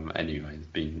 Anyway, it's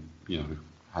been,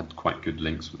 had quite good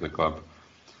links with the club.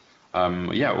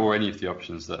 Or any of the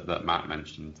options that Matt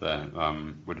mentioned there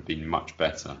would have been much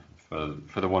better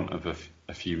for the want of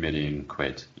a few million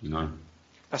quid,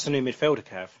 That's the new midfielder,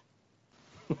 Kev.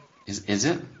 Is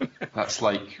it? That's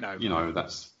like, no.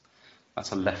 that's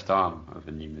a left arm of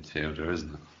a new midfielder,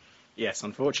 isn't it? Yes,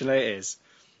 unfortunately it is.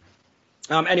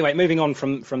 Anyway, moving on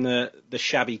from the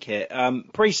shabby kit.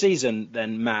 Pre-season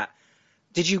then, Matt,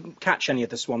 did you catch any of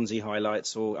the Swansea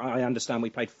highlights? Or I understand we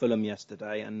played Fulham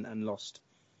yesterday and lost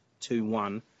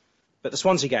 2-1. But the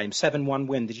Swansea game, 7-1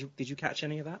 win, did you catch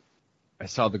any of that? I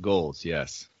saw the goals,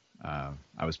 yes.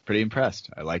 I was pretty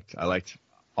impressed. I liked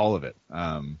all of it.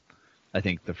 I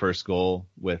think the first goal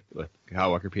with Kyle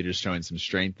Walker-Peters showing some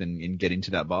strength in getting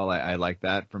to that ball, I like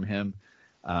that from him.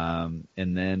 And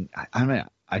then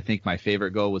I think my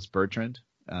favorite goal was Bertrand,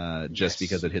 just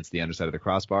because it hits the underside of the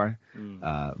crossbar.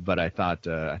 But I thought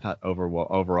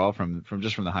overall from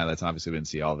the highlights, and obviously we didn't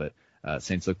see all of it,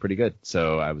 Saints looked pretty good.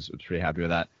 So I was pretty happy with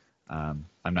that.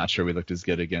 I'm not sure we looked as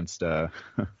good against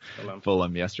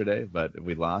Fulham yesterday, but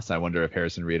we lost. I wonder if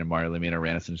Harrison Reed and Mario Lemina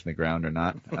ran us into the ground or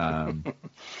not.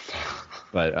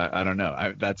 But I don't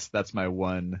know. That's my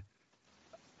one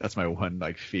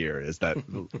like fear, is that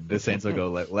the Saints will go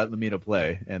let Lemina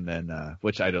play, and then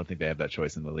which I don't think they have that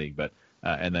choice in the league, but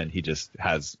and then he just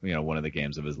has one of the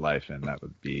games of his life, and that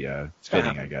would be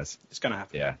fitting, I guess. It's gonna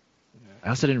happen. Yeah. I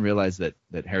also didn't realize that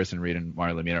Harrison Reed and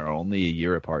Mario Lemina are only a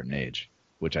year apart in age,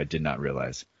 which I did not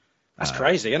realize. That's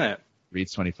crazy, isn't it?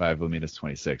 Reed's 25, Lemina's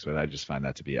 26, but I just find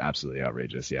that to be absolutely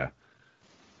outrageous. Yeah.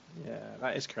 Yeah,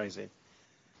 that is crazy.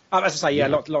 As I say,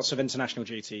 lots of international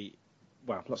duty.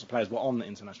 Well, lots of players were on the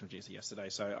international duty yesterday,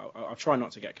 so I'll try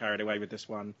not to get carried away with this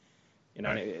one.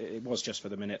 It was just for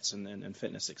the minutes and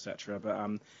fitness, etc.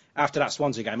 But after that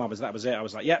Swansea game, that was it. I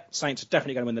was like, Saints are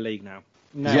definitely going to win the league now.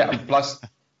 No. Yeah, plus,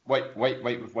 wait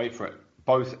for it.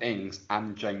 Both Ings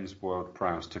and James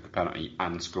Ward-Prowse took a penalty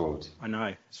and scored. I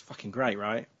know. It's fucking great,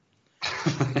 right?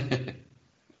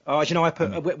 I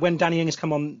put when Danny Ings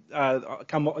come on,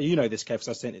 you know this, Kev, because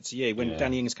I sent it to you. When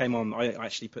Danny Ings came on, I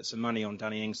actually put some money on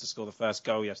Danny Ings to score the first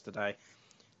goal yesterday.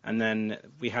 And then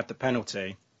we had the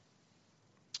penalty.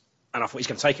 And I thought he's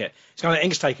going to take it. He's going to let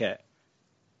Ings take it.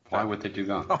 Why would they do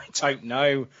that? I don't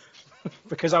know.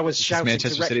 Because I was shouting.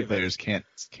 Manchester City players can't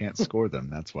score them.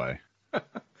 That's why.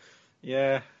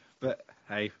 Yeah, but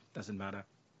hey, doesn't matter.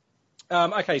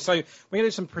 Okay, so we're going to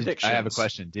do some predictions. I have a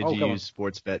question. Did you use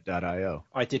sportsbet.io?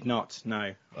 I did not,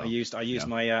 no. I used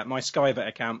my my Skybet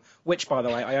account, which, by the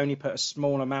way, I only put a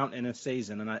small amount in a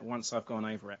season, and once I've gone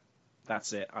over it,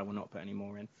 that's it. I will not put any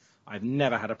more in. I've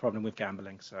never had a problem with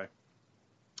gambling, so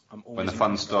I'm always... When the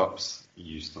fun stops,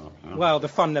 you stop. Huh? Well, the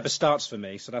fun never starts for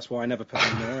me, so that's why I never put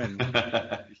any more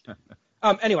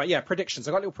in. Anyway, predictions.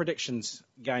 I've got a little predictions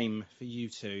game for you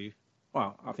two.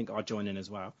 Well, I think I'll join in as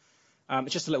well.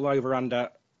 It's just a little over-under,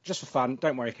 just for fun.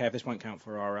 Don't worry, Kev, this won't count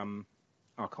for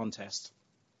our contest.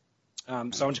 So I'm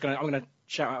going to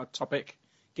shout out a topic,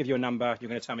 give you a number. You're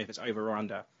going to tell me if it's over or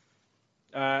under.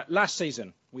 Last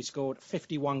season, we scored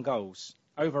 51 goals.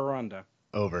 Over or under?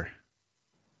 Over.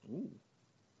 Ooh.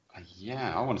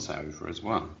 Yeah, I want to say over as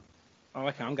well. Oh,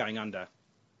 okay, I'm going under.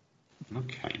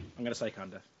 Okay. I'm going to say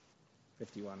under.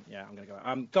 51, yeah, I'm going to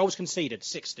go. Goals conceded,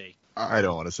 60. I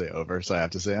don't want to say over, so I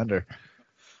have to say under.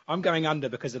 I'm going under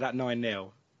because of that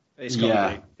 9-0. It's got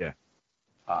to be. Yeah.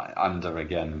 Under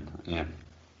again, yeah.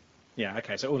 Yeah,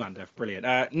 okay, so all under.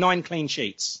 Brilliant. 9 clean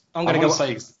sheets. I'm going to go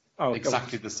say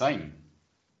exactly the same.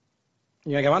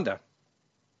 You're going to go under?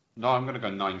 No, I'm going to go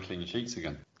 9 clean sheets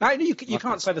again. No, you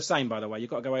can't say the same, by the way. You've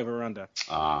got to go over or under.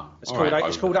 It's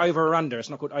called over or under. It's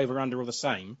not called over, under, or the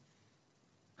same.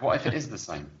 What if it is the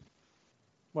same?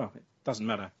 Well, it doesn't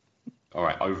matter. All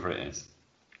right, over it is.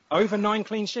 Over 9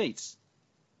 clean sheets.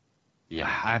 Yeah,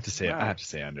 I have to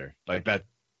say under. Like that,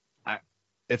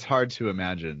 it's hard to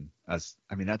imagine us.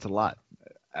 I mean, that's a lot.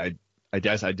 I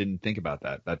guess I didn't think about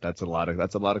that. That's a lot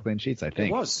of clean sheets. I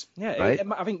think it was. Yeah, right?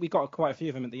 I think we got quite a few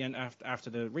of them at the end after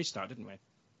the restart, didn't we?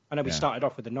 I know we started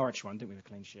off with the Norwich one, didn't we? The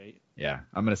clean sheet. Yeah,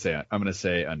 I'm gonna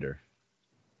say under.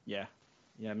 Yeah,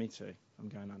 me too. I'm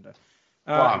going under.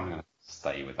 Well, I'm gonna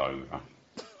stay with over.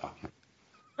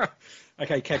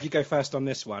 Okay, Kev, you go first on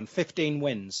this one. 15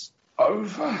 wins.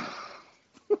 Over.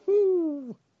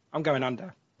 I'm going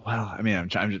under. Well, I mean,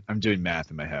 I'm doing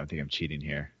math in my head. I think I'm cheating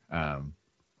here. Because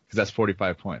that's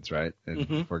 45 points, right?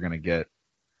 If we're gonna get,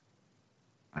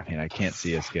 I mean, I can't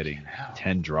see us getting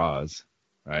 10 draws,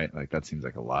 right? Like that seems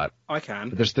like a lot. I can.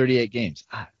 But there's 38 games.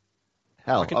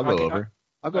 I'll go over.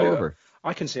 I'll go over.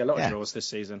 I can see a lot of draws this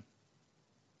season.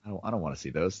 I don't want to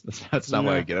see those. That's not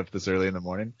why I get up this early in the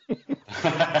morning.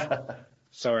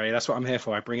 Sorry, that's what I'm here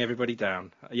for. I bring everybody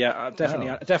down. Yeah,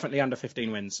 definitely under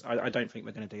 15 wins. I don't think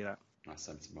we're going to do that. That's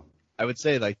sensible. I would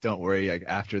say, like, don't worry. Like,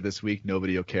 after this week,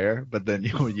 nobody will care. But then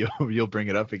you'll bring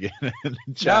it up again in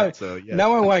the chat. No, so, yeah.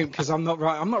 No, I won't, because I'm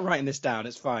not writing this down.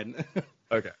 It's fine.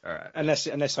 Okay, all right.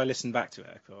 Unless I listen back to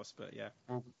it, of course. But yeah.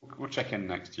 We'll check in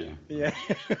next year. Yeah.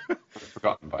 I've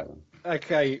forgotten by then.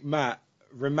 Okay, Matt.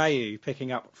 Romeu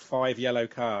picking up 5 yellow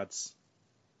cards.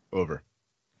 Over.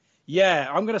 Yeah,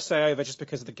 I'm going to say over just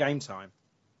because of the game time.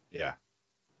 Yeah.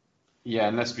 Yeah,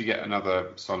 unless we get another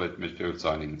solid midfield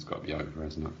signing, it's got to be over,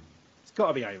 isn't it? It's got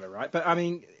to be over, right? But I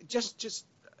mean, just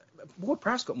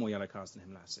Ward-Prowse got more yellow cards than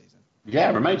him last season.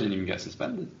 Yeah, Romeu didn't even get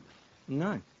suspended.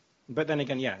 No, but then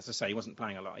again, yeah, as I say, he wasn't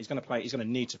playing a lot. He's going to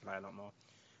need to play a lot more.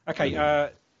 Okay,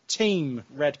 team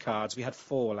red cards. We had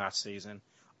 4 last season.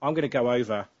 I'm going to go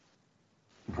over.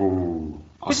 Ooh,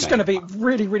 okay. This is going to be a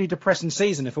really, really depressing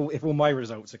season if all my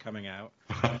results are coming out.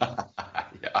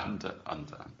 Yeah, under.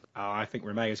 Oh, I think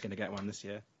Romeu is going to get one this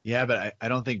year. Yeah, but I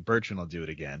don't think Bertrand will do it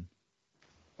again.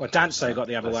 Well, Danso got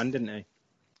the other one, didn't he?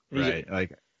 Right.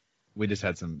 Like, we just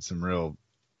had some real.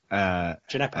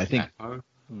 Gineppo. I think.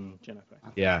 Gineppo.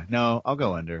 Yeah. No, I'll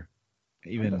go under.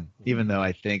 Even though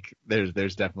I think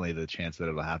there's definitely the chance that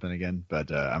it'll happen again, but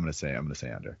I'm gonna say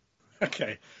under.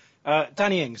 Okay.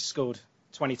 Danny Ings scored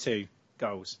 22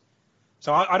 goals.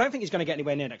 So I don't think he's going to get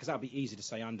anywhere near that because that would be easy to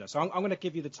say under. So I'm going to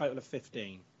give you the total of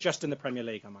 15, just in the Premier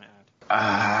League, I might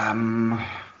add.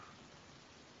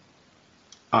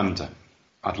 Under.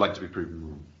 I'd like to be proven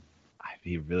wrong.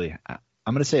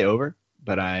 I'm going to say over,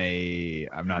 but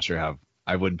I'm not sure how.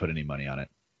 I wouldn't put any money on it.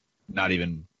 Not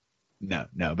even. No.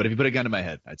 But if you put a gun to my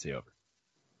head, I'd say over.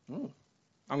 I'm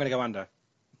going to go under.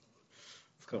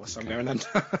 Of course, okay. I'm going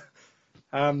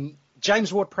under.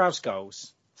 James Ward-Prowse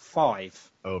goals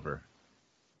 5. Over.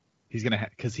 He's gonna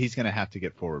have to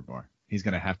get forward more. He's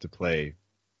gonna have to play.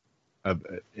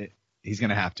 He's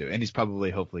gonna have to, and he's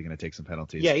hopefully gonna take some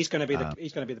penalties. Yeah, he's gonna be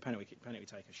the penalty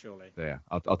taker, surely. Yeah,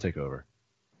 I'll take over.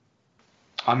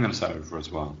 I'm gonna say over as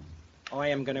well. I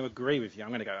am going to agree with you. I'm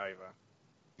going to go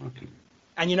over. Okay.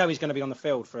 And he's going to be on the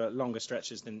field for longer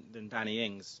stretches than Danny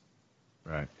Ings.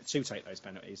 Right. To take those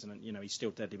penalties, and he's still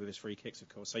deadly with his free kicks, of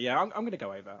course. So yeah, I'm going to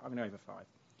go over. I'm going to go over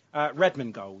 5.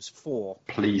 Redmond goals 4.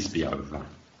 Please be over.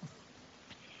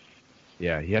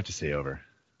 Yeah, you have to say over.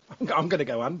 I'm going to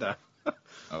go under.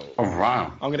 Oh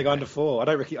wow! I'm going to go under 4.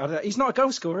 He's not a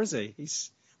goal scorer, is he?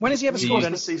 When has he ever scored?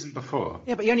 The season before.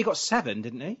 Yeah, but he only got 7,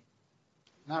 didn't he?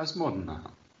 No, it's more than that.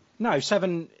 No,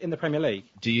 7 in the Premier League.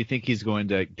 Do you think he's going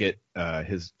to get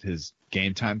his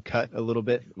game time cut a little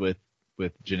bit with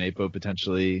Gineppo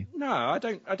potentially? No, I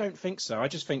don't think so. I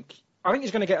think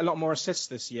he's going to get a lot more assists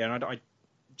this year, and it's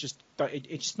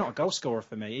just not a goal scorer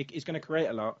for me. He's going to create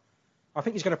a lot. I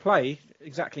think he's going to play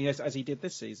exactly as he did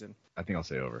this season. I think I'll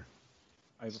say over.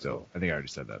 Still, 4. I think I already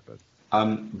said that, but.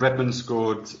 Redmond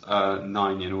scored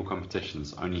 9 in all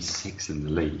competitions, only 6 in the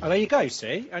league. Oh, there you go.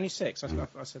 See, only 6.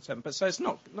 I said 7, but so it's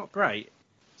not great.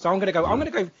 So I'm going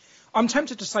to go. I'm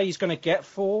tempted to say he's going to get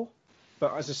 4,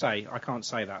 but as I say, I can't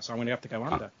say that, so I'm going to have to go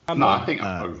under. No, I think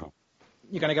I'm over.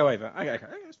 You're going to go over. Okay,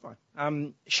 that's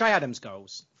fine. Shay Adams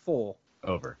goals 4.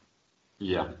 Over.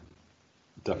 Yeah,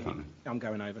 definitely. I'm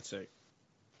going over too.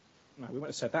 No, we wouldn't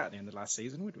have said that at the end of last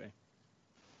season, would we?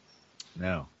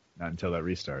 No, not until that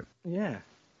restart. Yeah.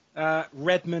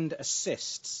 Redmond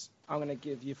assists. I'm going to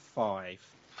give you 5.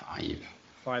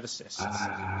 5 assists.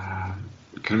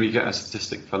 Can we get a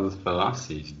statistic for last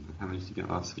season? How many did you get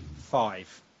last season?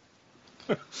 5.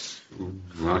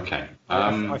 Okay.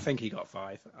 I think he got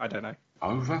 5. I don't know.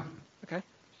 Over? Okay.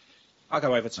 I'll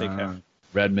go over too, Kev.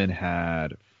 Redmond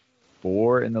had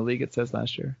 4 in the league, it says,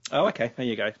 last year. Oh, okay. There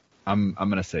you go. I'm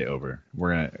going to say over.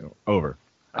 We're going to over.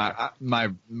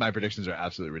 My predictions are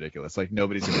absolutely ridiculous. Like,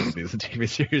 nobody's going to take me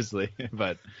seriously,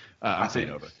 but I'm saying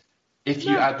over. If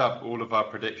you add up all of our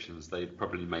predictions, they'd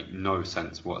probably make no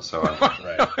sense whatsoever.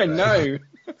 Right. I know.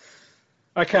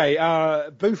 Okay,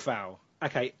 Boufal.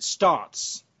 Okay,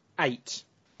 starts 8.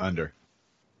 Under.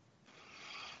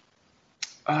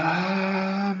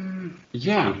 Yeah,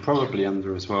 probably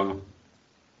under as well.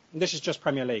 This is just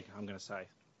Premier League, I'm going to say.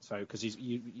 So, because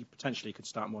you potentially could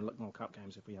start more cup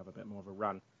games if we have a bit more of a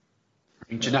run.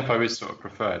 Djenepo is sort of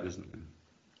preferred, isn't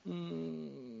he?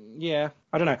 Yeah,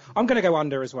 I don't know. I'm going to go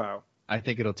under as well. I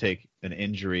think it'll take an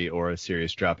injury or a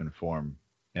serious drop in form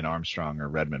in Armstrong or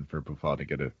Redmond for Boufal to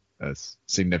get a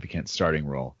significant starting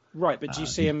role. Right, but do you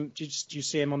see him? Do you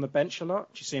see him on the bench a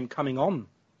lot? Do you see him coming on?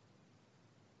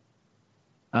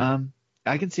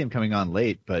 I can see him coming on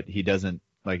late, but he doesn't.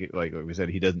 Like we said,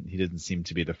 he doesn't seem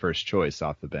to be the first choice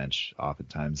off the bench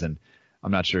oftentimes, and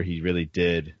I'm not sure he really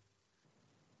did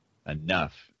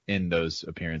enough in those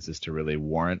appearances to really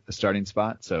warrant a starting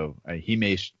spot. So he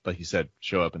may, like you said,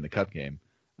 show up in the cup game,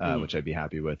 which I'd be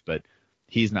happy with, but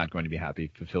he's not going to be happy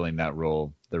fulfilling that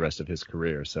role the rest of his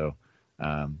career. So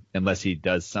unless he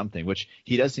does something, which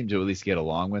he does seem to at least get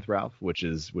along with Ralph, which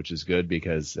is good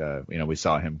because we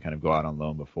saw him kind of go out on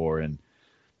loan before and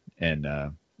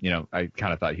I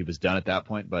kind of thought he was done at that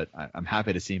point, but I'm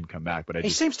happy to see him come back. But he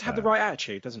seems to have the right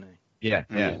attitude, doesn't he? Yeah,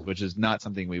 which is not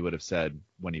something we would have said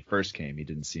when he first came. He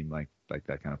didn't seem like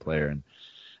that kind of player, and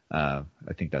I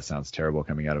think that sounds terrible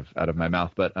coming out of my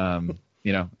mouth. But I'm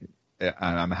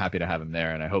happy to have him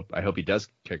there, and I hope he does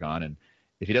kick on. And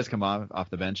if he does come off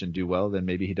the bench and do well, then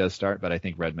maybe he does start. But I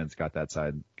think Redmond's got that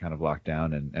side kind of locked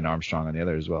down, and Armstrong on the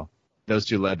other as well. Those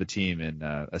two led the team in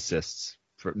assists.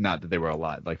 Not that they were a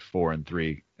lot, like 4 and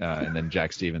 3, and then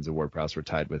Jack Stevens and Ward-Prowse were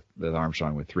tied with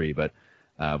Armstrong with 3, but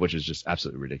which is just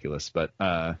absolutely ridiculous. But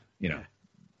those are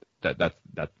the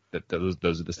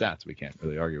stats. We can't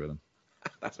really argue with them.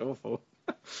 That's awful.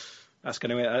 That's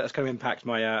going to impact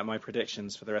my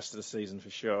predictions for the rest of the season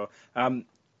for sure.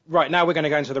 Right, now we're going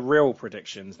to go into the real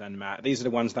predictions then, Matt. These are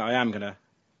the ones that I am going to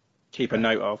keep a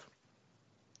note of,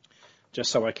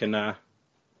 just so I can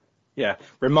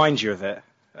remind you of it.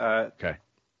 Okay.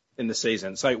 In the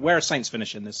season. So where are Saints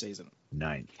finishing this season?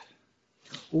 9th.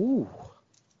 Ooh.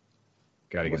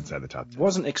 Got to get inside the top 10.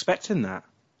 Wasn't expecting that.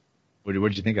 Where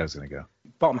did you think I was going to go?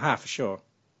 Bottom half for sure.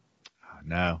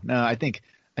 No. I think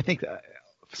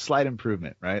slight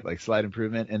improvement, right? Like slight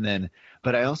improvement,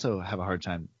 but I also have a hard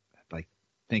time like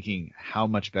thinking how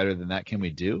much better than that can we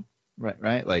do,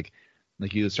 right? Like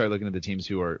you start looking at the teams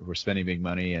who are spending big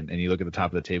money, and you look at the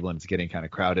top of the table and it's getting kind of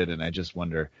crowded, and I just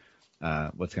wonder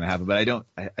what's going to happen. But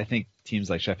I think teams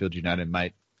like Sheffield United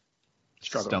might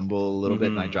stumble a little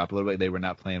bit, might drop a little bit. They were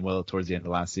not playing well towards the end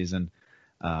of last season.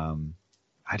 I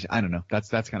don't know.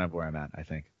 That's kind of where I'm at, I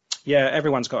think. Yeah,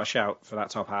 everyone's got a shout for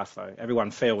that top half, though. Everyone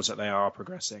feels that they are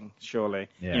progressing, surely.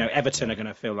 Yeah. Everton are going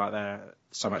to feel like they're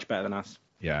so much better than us.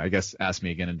 Yeah, I guess ask me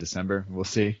again in December. We'll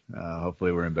see.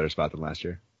 Hopefully we're in a better spot than last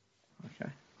year.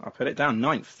 Okay. I'll put it down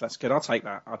 9th. That's good. I'll take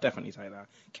that. I'll definitely take that.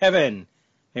 Kevin,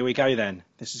 here we go then.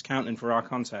 This is counting for our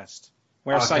contest.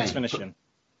 Where are Saints finishing?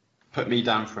 Put me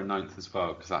down for a 9th as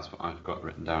well, because that's what I've got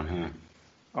written down here.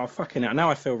 Oh, fucking hell.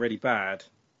 Now I feel really bad.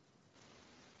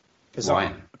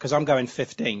 Why? Because I'm going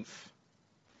 15th.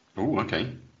 Oh, okay.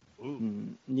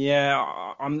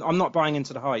 Yeah, I'm not buying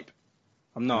into the hype.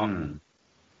 I'm not.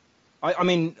 I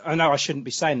mean, I know I shouldn't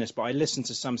be saying this, but I listen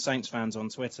to some Saints fans on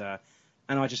Twitter,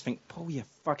 and I just think, pull your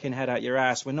fucking head out your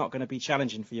ass. We're not going to be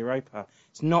challenging for Europa.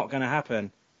 It's not going to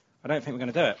happen. I don't think we're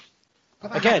going to do it.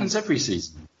 But that happens every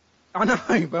season. I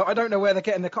know, but I don't know where they're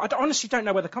getting I honestly don't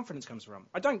know where the confidence comes from.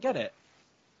 I don't get it.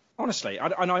 Honestly,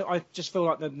 I just feel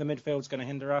like the midfield's going to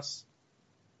hinder us.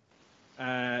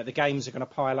 The games are going to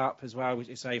pile up as well.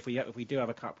 Say if we do have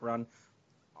a cup run,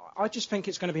 I just think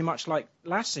it's going to be much like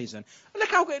last season.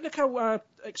 Look how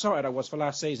excited I was for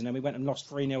last season, and we went and lost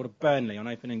 3-0 to Burnley on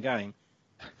opening game.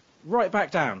 Right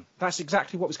back down. That's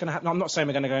exactly what was going to happen. I'm not saying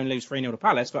we're going to go and lose 3-0 to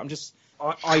Palace, but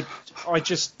I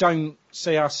just don't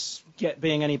see us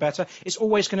being any better. It's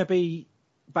always going to be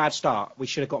bad start. We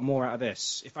should have got more out of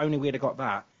this. If only we'd have got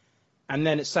that. And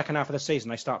then it's second half of the season,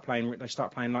 they start playing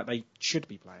like they should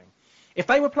be playing. If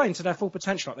they were playing to their full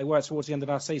potential like they were towards the end of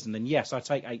last season, then yes, I'd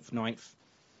take 8th, 9th.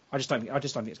 I just don't think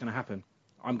it's going to happen.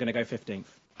 I'm going to go 15th.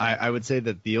 I would say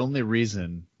that the only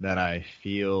reason that I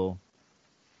feel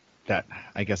that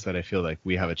I feel like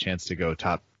we have a chance to go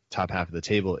top half of the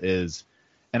table is,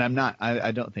 and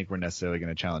I don't think we're necessarily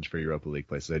going to challenge for Europa League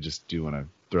places. I just do want to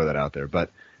throw that out there.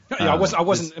 But I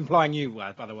wasn't implying you,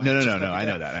 by the way. No. I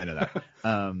know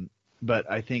that.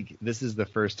 But I think this is the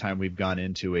first time we've gone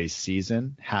into a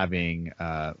season having,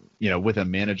 with a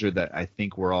manager that I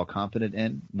think we're all confident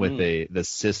in, with the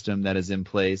system that is in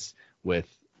place, with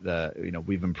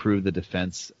we've improved the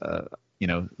defense, at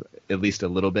least a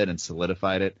little bit and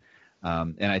solidified it.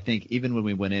 And I think even when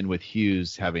we went in with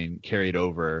Hughes having carried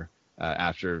over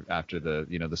after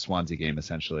the Swansea game,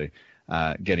 essentially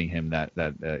getting him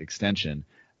that extension.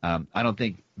 I don't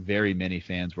think very many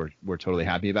fans were totally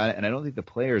happy about it, and I don't think the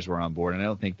players were on board, and I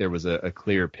don't think there was a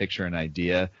clear picture and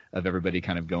idea of everybody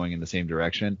kind of going in the same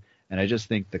direction. And I just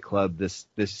think the club this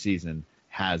season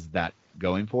has that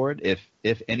going for it.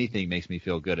 If anything makes me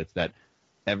feel good, it's that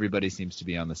everybody seems to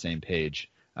be on the same page,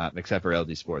 except for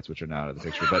LD Sports, which are now out of the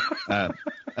picture.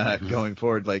 But going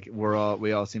forward, like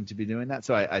we all seem to be doing that.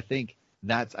 So I think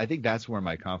that's where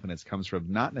my confidence comes from.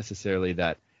 Not necessarily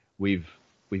that we've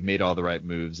made all the right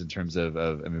moves in terms of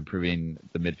improving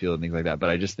the midfield and things like that. But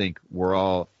I just think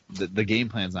the game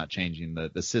plan's not changing.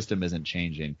 The system isn't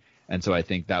changing. And so I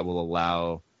think that will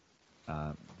allow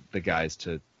the guys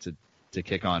to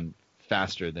kick on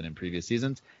faster than in previous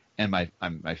seasons. And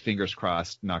my fingers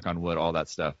crossed, knock on wood, all that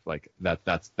stuff. Like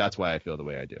that's why I feel the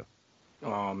way I do.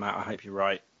 Oh, Matt, I hope you're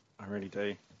right. I really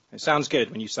do. It sounds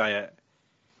good when you say it.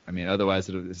 I mean, otherwise,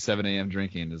 7 a.m.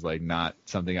 drinking is like not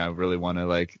something I really want to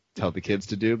like tell the kids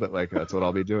to do, but like that's what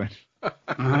I'll be doing.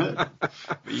 But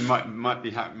you might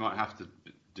have to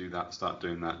do that, start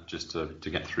doing that just to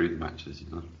get through the matches,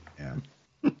 Yeah.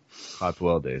 Hot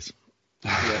well days.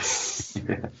 Yes.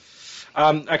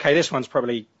 Okay, this one's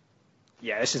probably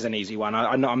this is an easy one.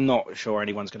 I'm not sure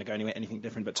anyone's going to go anything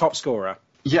different, but top scorer.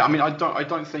 Yeah, I mean, I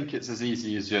don't think it's as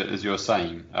easy as you're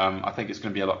saying. I think it's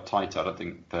going to be a lot tighter. I don't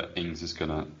think that Ings is going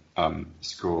to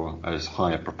score as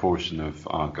high a proproportion of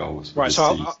our goals. Right,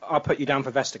 so I'll put you down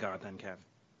for Vestergaard then, Kev.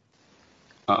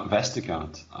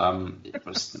 Vestergaard.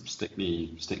 Stick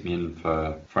me in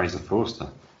for Fraser Forster.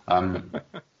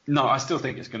 No, I still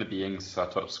think it's going to be Ings our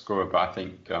top scorer, but I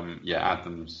think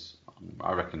Adams.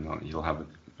 I reckon he'll have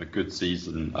a good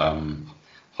season.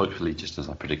 Hopefully, just as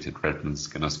I predicted, Redmond's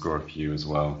going to score a few as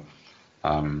well.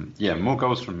 More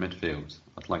goals from midfield.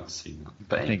 I'd like to see that.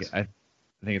 But I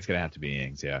think it's going to have to be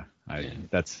Ings. Yeah,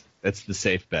 that's the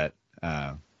safe bet.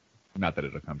 Not that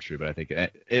it'll come true, but I think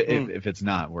if it's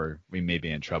not, we may be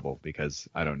in trouble because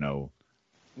I don't know.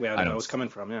 Where I don't know what's coming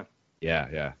from. Yeah.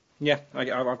 Yeah. Yeah,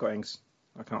 I've got Ings.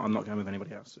 I'm not going with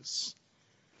anybody else. It's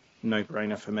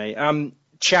no-brainer for me.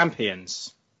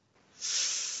 Champions.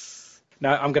 No,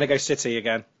 I'm going to go City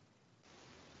again.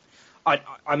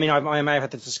 I mean, I may have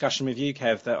had the discussion with you,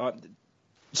 Kev, that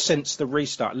since the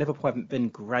restart, Liverpool haven't been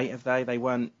great, have they? They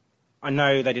weren't. I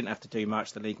know they didn't have to do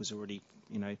much. The league was already,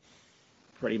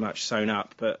 pretty much sewn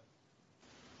up. But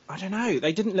I don't know.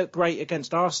 They didn't look great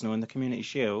against Arsenal in the Community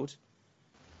Shield.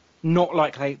 Not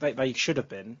like they should have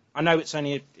been. I know it's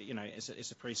only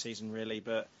it's a pre-season really,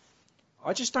 but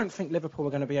I just don't think Liverpool are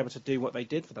going to be able to do what they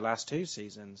did for the last two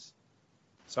seasons.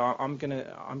 So I'm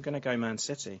gonna go Man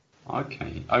City.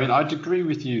 Okay. I mean, I'd agree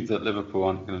with you that Liverpool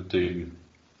aren't going to do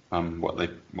what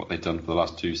they've done for the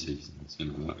last two seasons. They're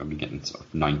not going to be getting sort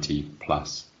of 90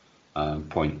 plus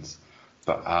points.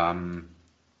 But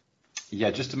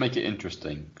just to make it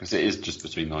interesting, because it is just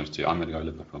between those two, I'm going to go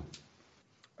Liverpool.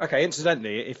 Okay.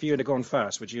 Incidentally, if you had gone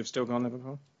first, would you have still gone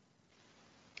Liverpool?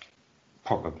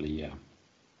 Probably, yeah.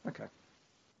 Okay.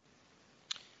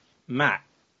 Matt,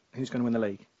 who's going to win the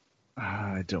league?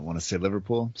 I don't want to say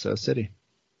Liverpool, so City.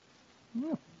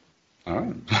 Oh. All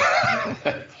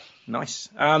right. Nice.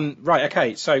 Right,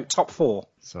 okay, so top four.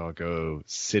 So I'll go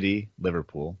City,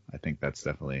 Liverpool. I think that's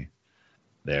definitely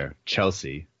there.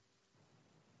 Chelsea.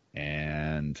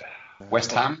 And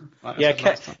West Ham? Yeah,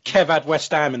 Kev had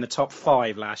West Ham in the top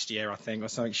 5 last year, I think, or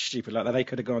something stupid like that. They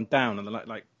could have gone down in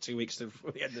like 2 weeks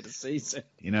before the end of the season.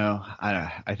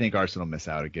 I think Arsenal miss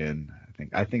out again.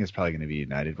 I think it's probably going to be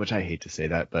United, which I hate to say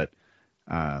that, but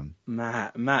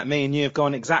Matt, me and you have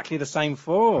gone exactly the same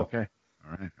four. Okay,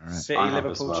 all right. City,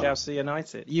 Liverpool, Chelsea,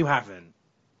 United. You haven't.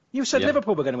 You said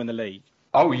Liverpool were going to win the league.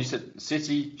 Oh, you said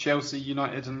City, Chelsea,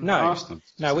 United, and Arsenal.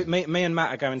 No, me and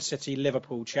Matt are going City,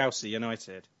 Liverpool, Chelsea,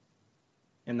 United.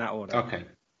 In that order. Okay.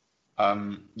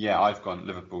 I've gone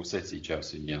Liverpool, City,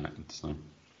 Chelsea, United. So.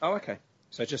 Oh, okay.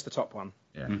 So just the top one.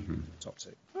 Yeah. Mm-hmm. Top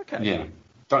two. Okay. Yeah.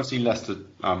 Don't see Leicester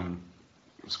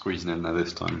squeezing in there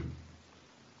this time.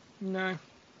 No.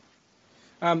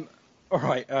 All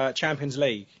right. Champions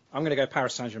League. I'm going to go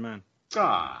Paris Saint-Germain.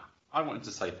 I wanted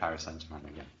to say Paris Saint-Germain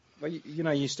again. Well,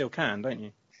 you still can, don't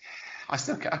you? I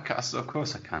still can. Of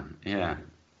course I can. Yeah.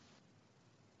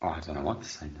 Oh, I don't know what to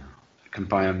say now. Can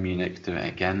Bayern Munich do it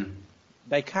again?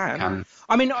 They can. Can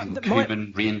I mean,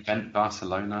 Koeman reinvent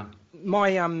Barcelona?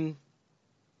 My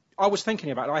I was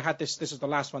thinking about it. I had this is the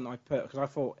last one that I put because I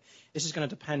thought this is going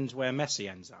to depend where Messi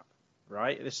ends up,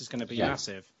 right? This is going to be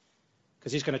massive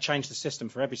because he's going to change the system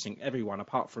for everyone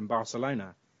apart from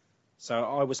Barcelona. So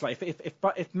I was like,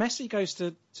 if Messi goes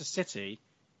to City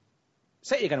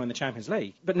are going to win the Champions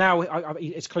League. But now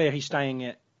it's clear he's staying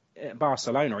at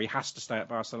Barcelona, or he has to stay at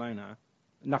Barcelona.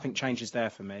 Nothing changes there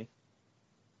for me.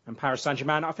 And Paris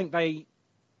Saint-Germain, I think they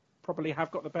probably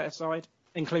have got the better side,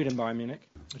 including Bayern Munich.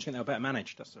 I think they're better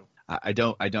managed, that's all. I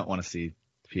don't want to see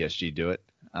PSG do it.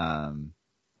 I'm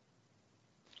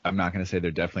not going to say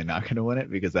they're definitely not going to win it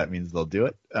because that means they'll do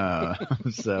it.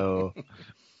 So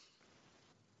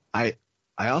I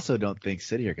also don't think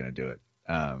City are going to do it.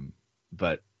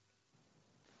 But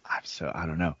I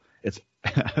don't know.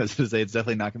 I was going to say it's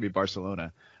definitely not going to be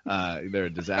Barcelona. They're a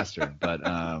disaster, but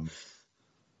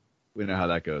we know how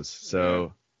that goes.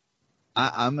 So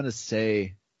I'm going to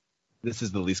say this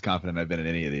is the least confident I've been in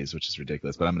any of these, which is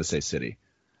ridiculous, but I'm going to say City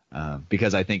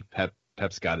because I think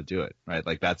Pep's got to do it, right?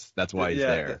 Like that's why he's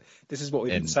there. This is what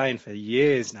we've been saying for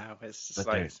years now. It's just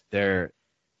like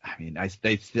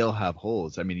they still have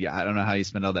holes. I mean, I don't know how you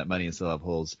spend all that money and still have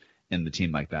holes in the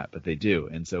team like that, but they do,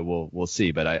 and so we'll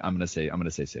see. But I'm gonna say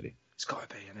City. It's got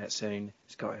to be in it soon.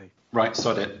 It's got to. Right,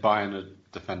 sod it. Bayern are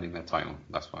defending their title.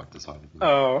 That's what I've decided.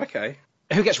 Oh, okay.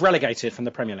 Who gets relegated from the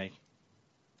Premier League?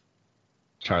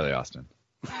 Charlie Austin.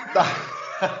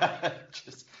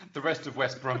 Just the rest of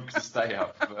West Brom to stay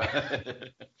up.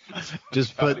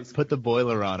 Just put the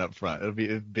boiler on up front. It'll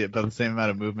be about the same amount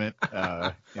of movement.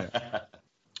 Yeah.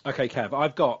 Okay, Kev.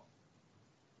 I've got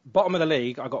bottom of the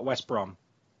league. I got West Brom.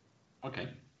 Okay.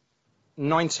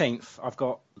 19th, I've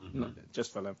got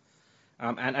just Fulham,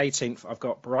 and 18th, I've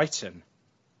got Brighton.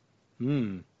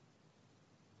 I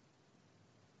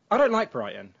don't like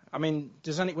Brighton. I mean,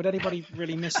 would anybody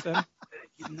really miss them?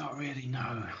 Not really,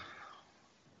 no.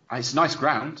 It's nice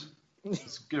ground.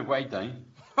 It's a good away day.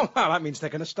 Oh, well, that means they're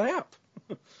going to stay up.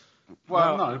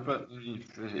 Well, no, but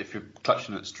if you're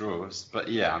clutching at straws. But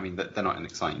yeah, I mean, they're not an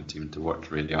exciting team to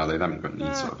watch, really, are they? They haven't got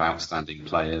any sort of outstanding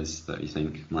players that you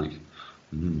think, like,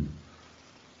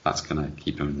 that's going to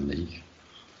keep them in the league.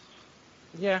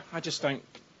 Yeah, I just don't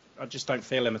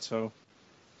feel him at all.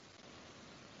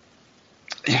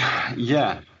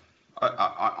 Yeah.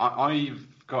 I've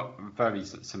got very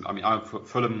similar. I mean, I've put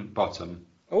Fulham bottom,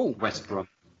 West Brom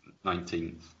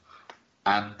 19th,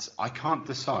 and I can't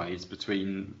decide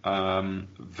between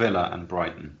Villa and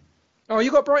Brighton. Oh,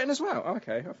 you got Brighton as well?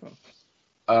 Okay, I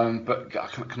thought. But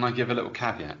can I give a little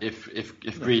caveat? If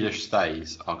Grealish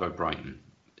stays, I'll go Brighton.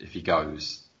 If he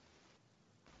goes,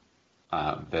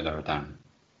 Villa are down.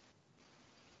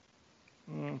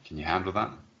 Can you handle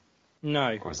that?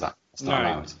 No. Or is that not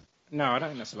allowed? No, I don't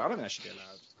think that's allowed. I don't think that should be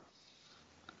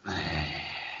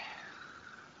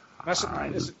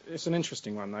allowed. It's an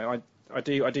interesting one, though. I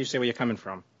do see where you're coming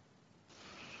from.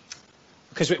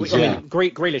 Because I mean,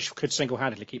 Grealish could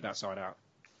single-handedly keep that side out.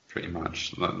 Pretty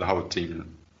much, the whole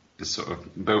team is sort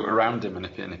of built around him, and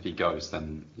if he goes,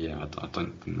 then I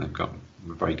don't think they've got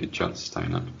a very good chance of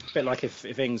staying up. A bit like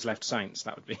if Ings left Saints,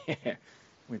 that would be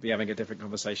we'd be having a different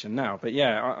conversation now. But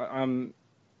yeah, I'm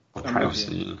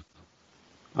with you.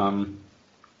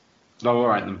 All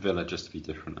right, then Villa, just to be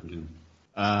different again.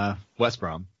 West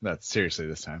Brom. That's seriously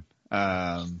this time.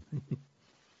 I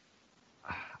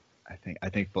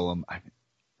think Fulham.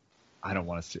 I don't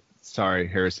want to. Sorry,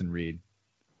 Harrison Reed.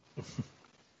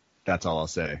 That's all I'll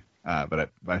say. But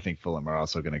I think Fulham are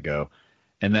also going to go.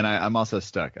 And then I'm also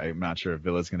stuck. I'm not sure if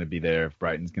Villa's going to be there, if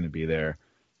Brighton's going to be there.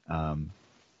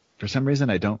 For some reason,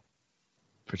 I don't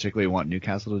particularly want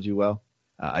Newcastle to do well.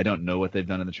 I don't know what they've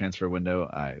done in the transfer window.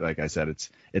 Like I said,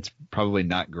 it's probably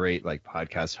not great, like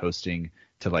podcast hosting,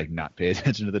 to like not pay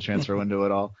attention to the transfer window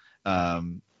at all.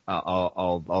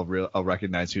 I'll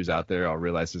recognize who's out there. I'll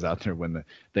realize who's out there when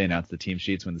they announce the team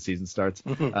sheets when the season starts.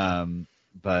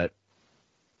 But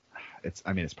it's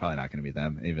probably not going to be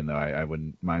them, even though I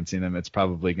wouldn't mind seeing them. It's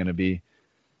probably going to be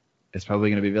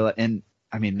Villa. And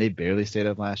I mean, they barely stayed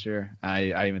up last year.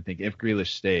 I even think if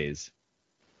Grealish stays,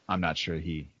 I'm not sure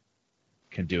he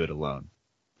can do it alone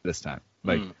this time.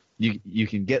 Like you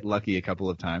can get lucky a couple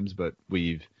of times, but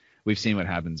we've seen what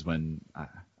happens when I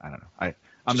don't know. I'm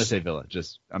going to say Villa.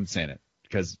 I'm saying it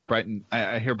because Brighton.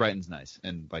 I hear Brighton's nice,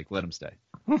 and like let them stay.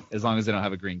 As long as they don't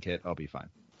have a green kit, I'll be fine.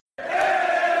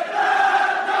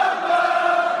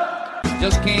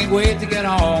 Just can't wait to get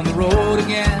on the road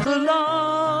again. The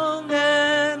long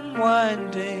and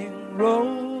winding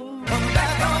road. I'm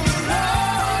back on the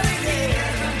road again.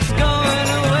 Going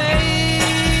away.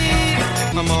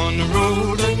 I'm on the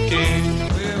road again.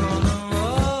 We're on the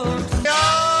road.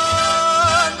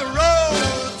 On the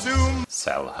road to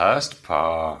Selhurst. Selhurst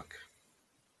Park.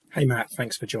 Hey Matt,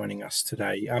 thanks for joining us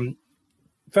today.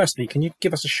 Firstly, can you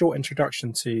give us a short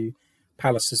introduction to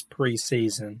Palace's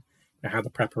pre-season, how the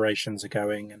preparations are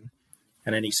going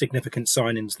and any significant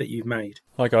signings that you've made?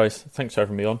 Hi guys, thanks for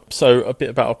having me on. So a bit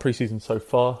about our pre-season so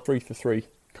far. 3 for 3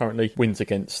 currently. Wins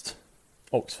against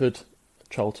Oxford,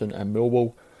 Charlton and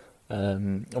Millwall.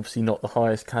 Obviously not the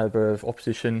highest calibre of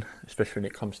opposition, especially when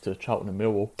it comes to Charlton and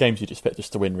Millwall. Games you'd expect us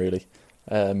to win, really.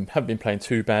 Haven't been playing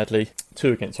too badly.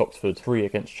 2 against Oxford, 3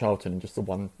 against Charlton, and just the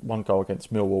one goal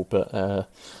against Millwall. But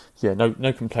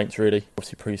no complaints really.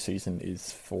 Obviously pre-season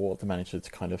is for the manager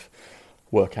to kind of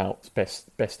work out best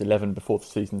 11 before the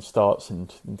season starts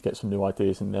and get some new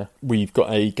ideas in there. We've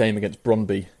got a game against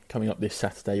Brøndby coming up this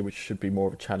Saturday, which should be more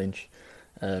of a challenge.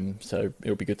 So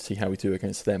it'll be good to see how we do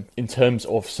against them. In terms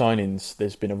of signings,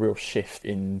 there's been a real shift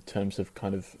in terms of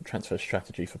kind of transfer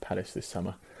strategy for Palace this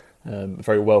summer. A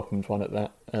very welcomed one at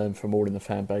that from all in the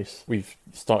fan base. We've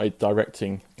started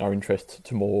directing our interest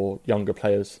to more younger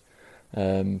players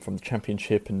from the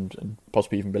Championship and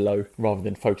possibly even below, rather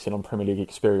than focusing on Premier League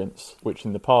experience, which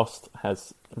in the past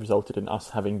has resulted in us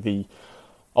having the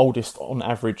oldest on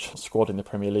average squad in the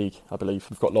Premier League, I believe.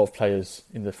 We've got a lot of players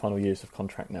in the final years of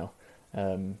contract now.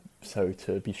 So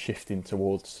to be shifting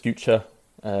towards future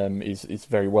is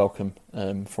very welcome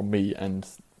from me and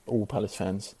all Palace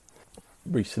fans.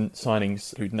 Recent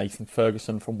signings include Nathan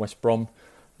Ferguson from West Brom,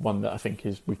 one that I think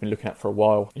we've been looking at for a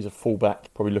while. He's a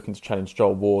full-back, probably looking to challenge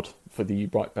Joel Ward for the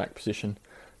right-back position.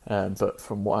 But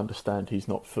from what I understand, he's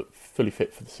not fully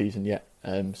fit for the season yet.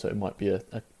 So it might be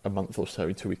a month or so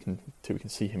until we can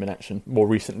see him in action. More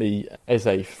recently,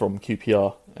 Eze from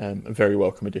QPR, a very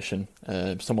welcome addition.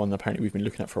 Someone apparently we've been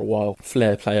looking at for a while.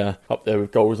 Flair player, up there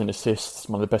with goals and assists,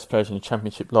 one of the best players in the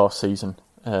Championship last season.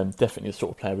 Definitely the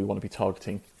sort of player we want to be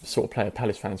targeting. The sort of player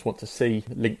Palace fans want to see.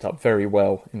 Linked up very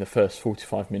well in the first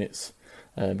 45 minutes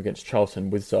against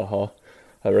Charlton with Zaha.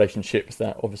 A relationship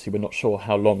that obviously we're not sure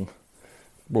how long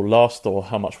will last or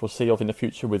how much we'll see of in the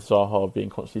future, with Zaha being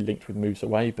constantly linked with moves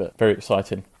away, but very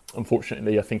exciting.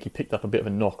 Unfortunately, I think he picked up a bit of a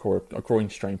knock or a groin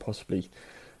strain possibly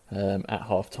at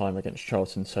half-time against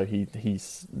Charlton, so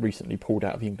he's recently pulled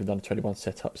out of the England Under-21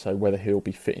 setup, so whether he'll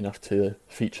be fit enough to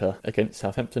feature against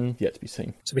Southampton, yet to be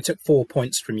seen. So we took 4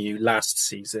 points from you last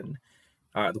season,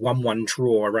 the 1-1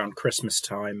 draw around Christmas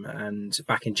time, and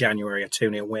back in January a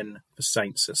 2-0 win for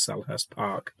Saints at Selhurst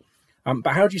Park.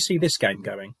 But how do you see this game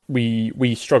going?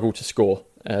 We struggle to score,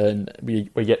 and we're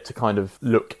yet to kind of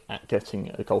look at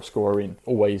getting a goal scorer in.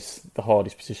 Always the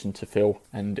hardest position to fill,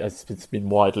 and as it's been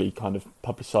widely kind of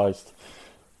publicised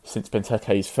since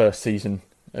Benteke's first season,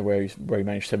 where he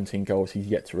managed 17 goals, he's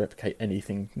yet to replicate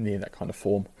anything near that kind of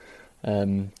form.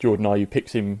 Jordan Ayew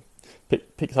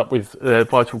picks up with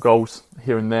vital goals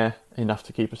here and there, enough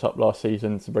to keep us up last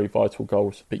season. Some very vital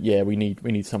goals, but yeah, we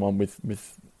need someone with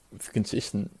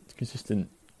consistent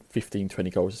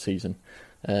 15-20 goals a season.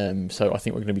 So I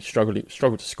think we're going to be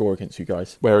struggle to score against you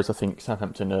guys. Whereas I think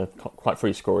Southampton are quite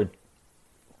free scoring.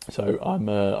 So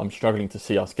I'm struggling to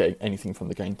see us getting anything from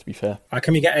the game, to be fair.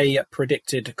 Can we get a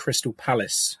predicted Crystal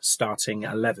Palace starting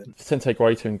 11? Sente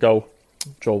Guaita in goal,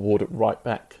 Joel Ward at right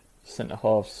back, centre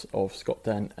halves of Scott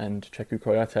Dan and Cheku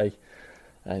Koyate,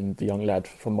 and the young lad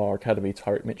from our academy,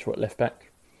 Tyrick Mitchell, at left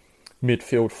back.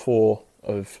 Midfield 4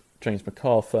 of James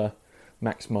MacArthur,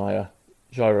 Max Meyer,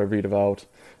 Jairo Riedewald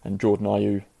and Jordan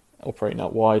Ayew operating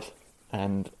out wide,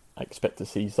 and I expect to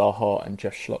see Zaha and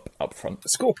Jeff Schlupp up front.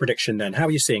 Score prediction then, how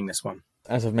are you seeing this one?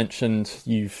 As I've mentioned,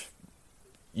 you've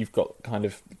got kind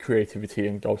of creativity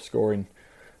and goal scoring,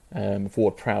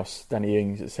 Ward Prowse, Danny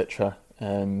Ings, etc.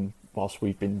 Whilst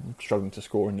we've been struggling to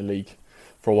score in the league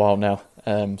for a while now,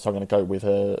 so I'm going to go with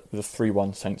a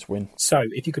 3-1 Saints win. So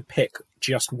if you could pick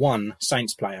just one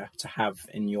Saints player to have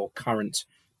in your current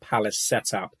Palace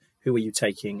setup, who are you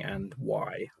taking and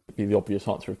why? It'd be the obvious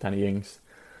answer of Danny Ings.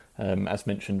 As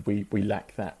mentioned, we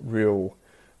lack that real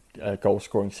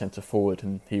goal-scoring centre forward,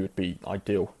 and he would be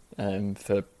ideal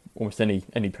for almost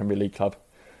any Premier League club.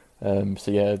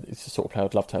 So yeah, it's the sort of player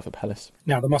I'd love to have at Palace.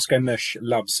 Now, the Moscow Mush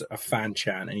loves a fan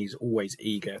chant, and he's always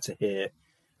eager to hear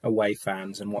away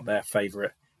fans and what their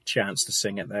favourite chants to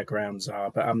sing at their grounds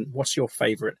are. But what's your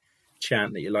favourite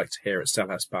chant that you like to hear at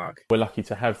Selhurst Park? We're lucky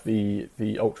to have the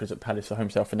ultras at Palace, the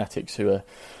Homesdale Fanatics, who are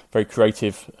very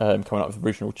creative, coming up with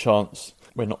original chants.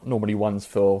 We're not normally ones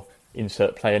for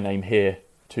insert player name here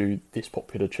to this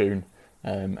popular tune,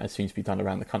 as seems to be done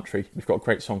around the country. We've got a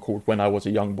great song called When I Was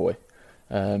a Young Boy,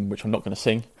 which I'm not going to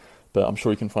sing, but I'm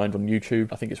sure you can find on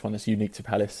YouTube. I think it's one that's unique to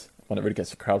Palace, one that really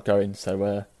gets the crowd going.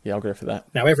 So yeah, I'll go for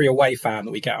that. Now, every away fan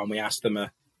that we get on, we ask them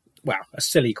a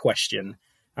silly question.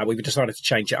 We've decided to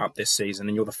change it up this season,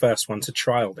 and you're the first one to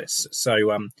trial this. So,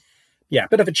 yeah, a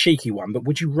bit of a cheeky one, but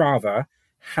would you rather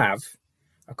have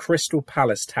a Crystal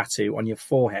Palace tattoo on your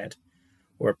forehead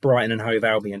or a Brighton and Hove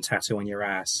Albion tattoo on your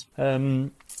ass? I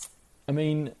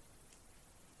mean,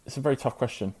 it's a very tough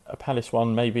question. A Palace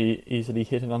one maybe easily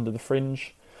hidden under the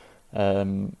fringe,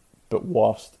 but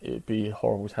whilst it would be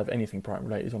horrible to have anything Brighton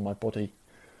related on my body,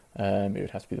 it would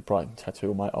have to be the Brighton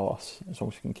tattoo on my arse, as long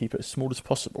as we can keep it as small as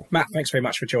possible. Matt, thanks very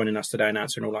much for joining us today and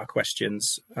answering all our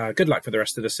questions. Good luck for the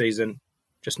rest of the season,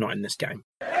 just not in this game.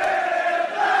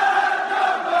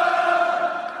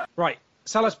 Right,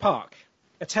 Sellers Park.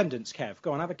 Attendance, Kev.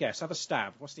 Go on, have a guess. Have a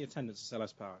stab. What's the attendance at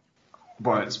Sellers Park?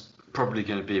 Well, it's probably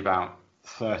going to be about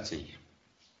 30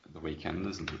 at the weekend,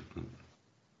 isn't it?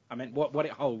 I mean, what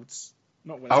it holds.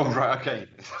 Not what it's right, okay.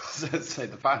 Say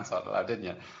the fans out loud, didn't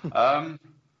you?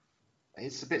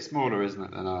 It's a bit smaller, isn't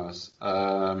it, than ours?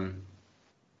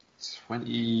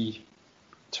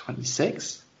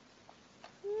 26?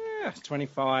 Yeah,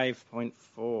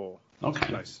 25.4. Okay.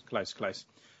 Close.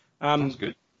 That's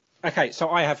good. Okay, so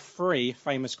I have 3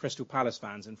 famous Crystal Palace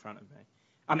fans in front of me.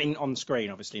 I mean, on screen,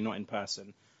 obviously, not in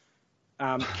person.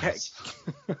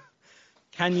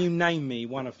 Can you name me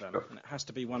one of them? And it has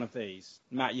to be one of these.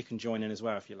 Matt, you can join in as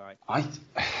well if you like.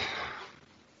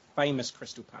 Famous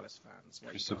Crystal Palace fans.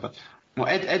 Well,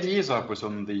 Eddie Izzard was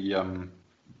on the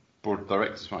board of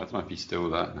directors. Right? I don't know if he's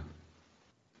still there.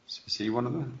 Is he one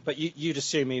of them? But you'd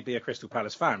assume he'd be a Crystal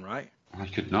Palace fan, right? I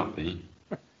could not be.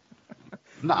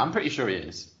 No, I'm pretty sure he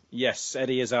is. Yes,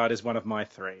 Eddie Izzard is one of my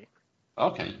 3.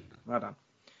 Okay. Well done.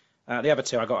 The other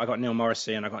 2, I got Neil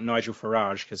Morrissey and I got Nigel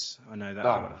Farage, because I know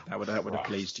that would have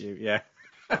pleased you. Yeah.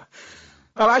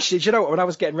 Oh, actually, do you know what? When I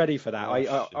was getting ready for that,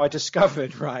 I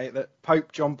discovered, right, that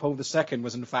Pope John Paul II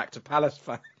was in fact a Palace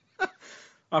fan.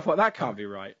 I thought that can't be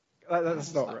right.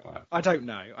 That's not right. I don't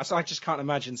know. I just can't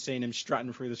imagine seeing him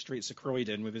strutting through the streets of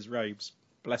Croydon with his robes,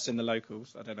 blessing the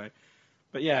locals. I don't know.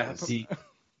 But yeah.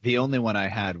 The only one I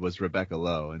had was Rebecca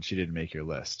Lowe, and she didn't make your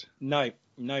list. No,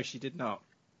 she did not.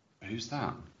 Who's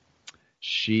that?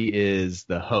 She is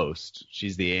the host.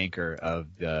 She's the anchor of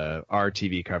our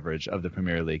TV coverage of the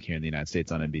Premier League here in the United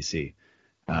States on NBC.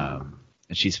 And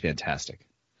she's fantastic.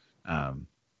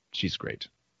 She's great.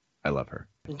 I love her.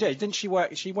 Indeed. Didn't she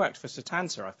work? She worked for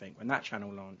Setanta, I think, when that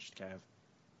channel launched, Kev.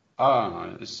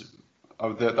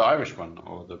 The Irish one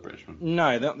or the British one?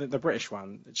 No, the British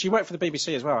one. She worked for the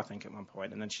BBC as well, I think, at one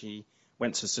point, and then she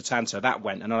went to Setanta. That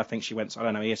went, and then I think she went to, I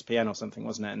don't know, ESPN or something,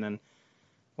 wasn't it? And then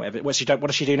whatever. What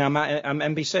does she do now, Matt?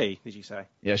 NBC, did you say?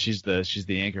 Yeah, she's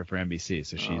the anchor for NBC,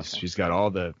 so she's got all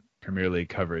the Premier League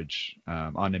coverage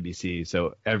on NBC.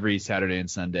 So every Saturday and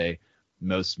Sunday,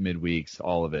 most midweeks,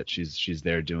 all of it, she's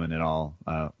there doing it all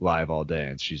live all day,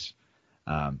 and she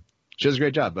does a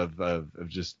great job of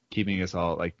just keeping us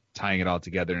all, like, tying it all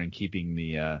together and keeping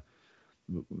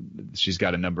she's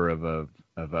got a number of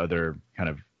other kind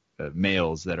of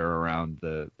males that are around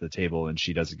the table, and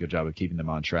she does a good job of keeping them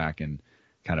on track, and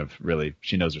kind of really,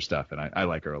 she knows her stuff, and I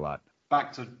like her a lot.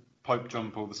 Back to Pope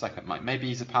John Paul II. Like, maybe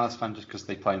he's a Palace fan just because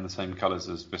they play in the same colours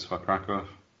as Wisła Krakow.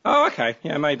 Oh, okay.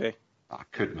 Yeah, maybe.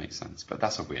 That could make sense, but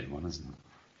that's a weird one, isn't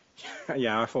it?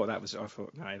 Yeah, I thought no,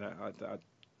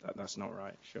 that's not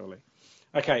right, surely.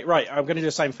 Okay, right, I'm going to do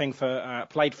the same thing for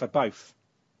played for both.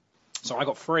 So I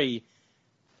got 3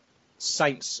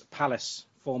 Saints, Palace,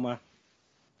 former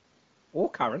or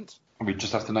current. We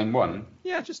just have to name one?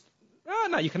 Yeah,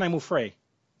 no, you can name all 3.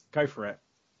 Go for it.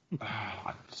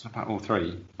 It's about all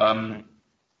 3. Okay.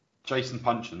 Jason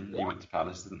Puncheon, he went to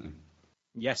Palace, didn't he?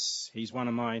 Yes, he's one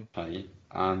of mine. Okay,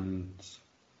 and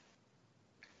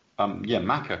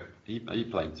Maka, he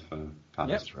played for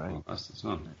Palace. Yep. Right. That's the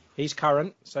one. He's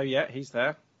current, so yeah, he's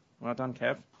there. Well done,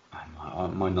 Kev.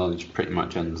 My knowledge pretty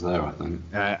much ends there, I think.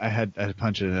 I had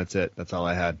Puncheon, and that's it. That's all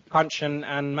I had. Puncheon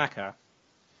and Maka.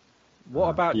 What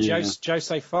about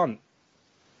Jose Font?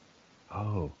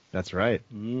 Oh, that's right.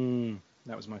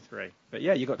 That was my 3. But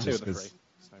yeah, you got 2 of the 3. So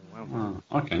well.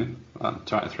 Okay, 2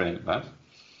 out of 3 ain't bad.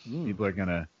 People are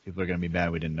gonna be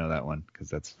mad we didn't know that one, because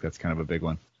that's kind of a big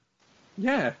one.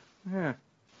 Yeah.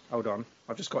 Hold on,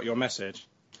 I've just got your message.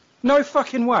 No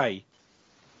fucking way.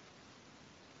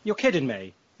 You're kidding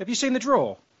me. Have you seen the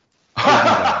draw?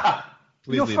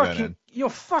 Please leave that in. You're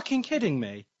fucking kidding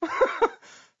me.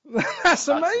 That's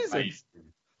amazing.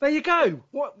 There you go.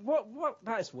 What?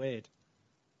 That is weird.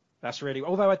 That's really.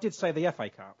 Although I did say the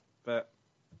FA Cup, but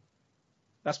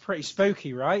that's pretty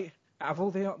spooky, right? Out of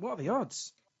all what are the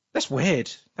odds? That's weird.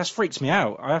 That freaks me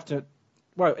out. I have to.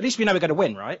 Well, at least we know we're going to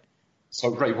win, right? So,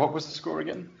 Ray, what was the score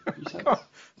again? You said?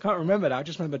 Can't remember that. I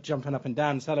just remember jumping up and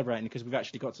down celebrating because we've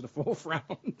actually got to the 4th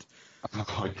round.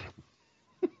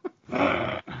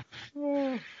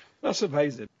 That's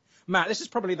amazing. Matt, this is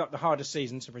probably the hardest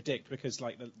season to predict because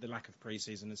like the lack of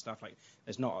pre-season and stuff, like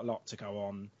there's not a lot to go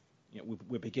on. You know,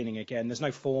 we're beginning again. There's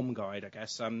no form guide, I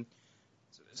guess.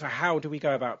 So how do we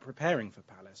go about preparing for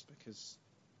Palace? Because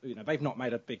they've not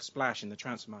made a big splash in the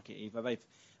transfer market either.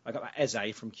 I got that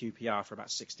Eze from QPR for about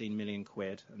 16 million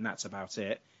quid, and that's about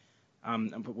it.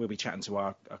 But we'll be chatting to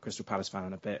our Crystal Palace fan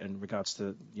in a bit in regards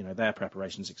to their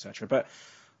preparations, etc. But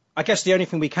I guess the only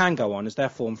thing we can go on is their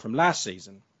form from last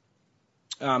season.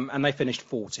 And they finished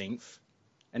 14th.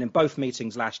 And in both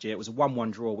meetings last year, it was a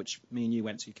 1-1 draw, which me and you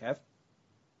went to, Kev.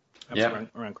 That was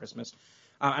around Christmas.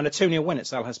 And a 2-0 win at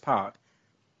Selhurst Park.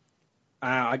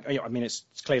 I mean, it's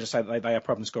clear to say that they have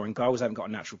problems scoring goals. They haven't got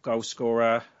a natural goal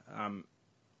scorer.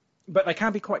 But they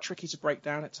can be quite tricky to break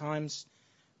down at times.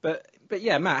 But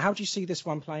yeah, Matt, how do you see this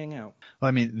one playing out? Well,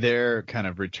 I mean, their kind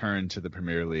of return to the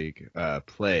Premier League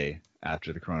play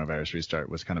after the coronavirus restart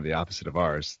was kind of the opposite of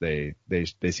ours. They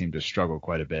seemed to struggle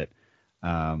quite a bit.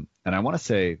 And I want to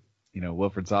say,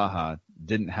 Wilfried Zaha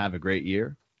didn't have a great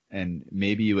year, and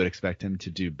maybe you would expect him to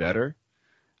do better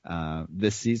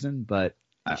this season. But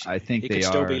I think he could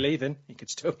still be leaving. He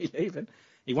could still be leaving.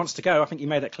 He wants to go. I think he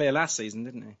made that clear last season,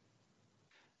 didn't he?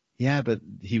 Yeah, but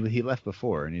he left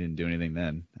before and he didn't do anything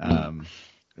then.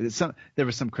 There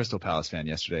was some Crystal Palace fan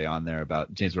yesterday on there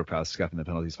about James Ward-Prowse scuffing the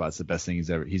penalty spot. It's the best thing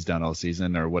he's done all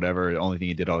season or whatever. The only thing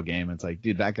he did all game. It's like,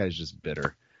 dude, that guy's just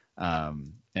bitter.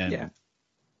 And I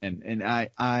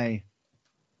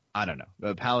don't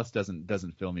know. Palace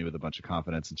doesn't fill me with a bunch of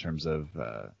confidence in terms of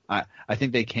I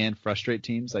think they can frustrate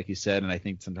teams, like you said, and I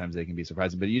think sometimes they can be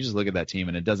surprising. But you just look at that team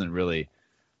and it doesn't really.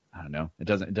 I don't know.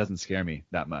 It doesn't scare me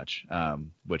that much.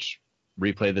 Which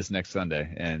replay this next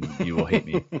Sunday and you will hate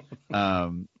me.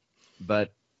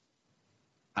 But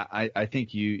I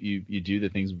think you do the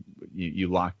things you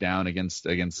lock down against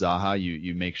Zaha.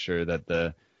 You make sure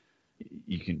that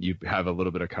you have a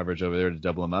little bit of coverage over there to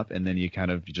double them up, and then you kind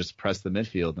of just press the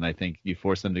midfield. And I think you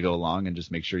force them to go along and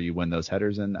just make sure you win those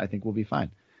headers, and I think we'll be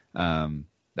fine.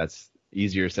 That's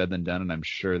easier said than done, and I'm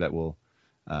sure that will.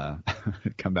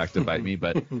 Come back to bite me,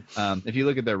 but if you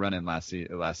look at their run-in last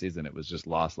season, it was just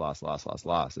loss.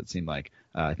 It seemed like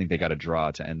I think they got a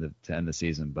draw to end the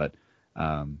season, but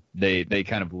they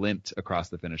kind of limped across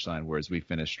the finish line, whereas we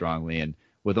finished strongly. And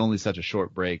with only such a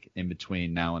short break in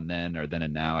between now and then, or then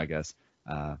and now, I guess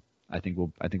I think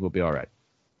we'll be all right.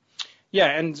 Yeah,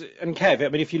 and Kev, I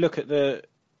mean, if you look at the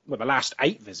last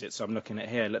 8 visits I'm looking at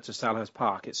here, look to Selhurst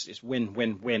Park, it's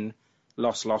win,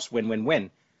 loss,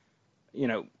 win.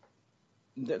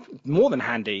 More than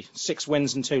handy. 6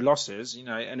 wins and 2 losses,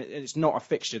 and it's not a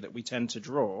fixture that we tend to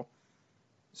draw.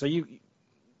 So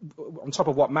on top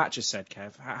of what Matt just said,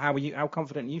 Kev, how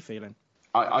confident are you feeling?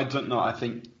 I don't know. I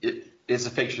think it's a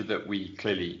fixture that we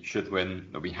clearly should win,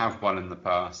 that we have won in the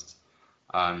past.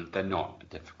 They're not a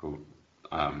difficult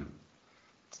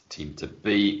team to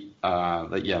beat.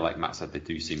 Like Matt said, they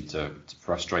do seem to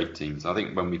frustrate teams. I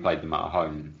think when we played them at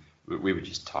home, we were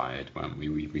just tired, weren't we?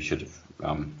 We should have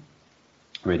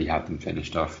really had them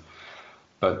finished off.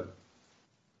 But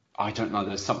I don't know.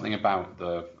 There's something about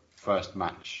the first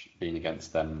match being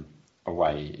against them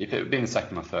away. If it had been the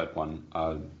second or third one,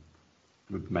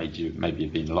 would made you maybe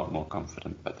have been a lot more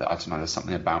confident. But I don't know. There's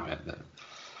something about it that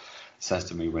says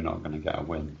to me we're not going to get a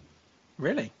win.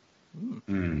 Really?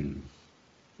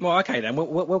 Well, okay then.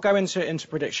 We'll go into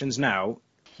predictions now.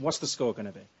 What's the score going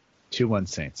to be? 2-1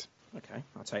 Saints. Okay,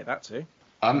 I'll take that too.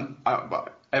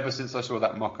 Ever since I saw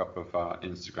that mock-up of our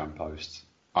Instagram post,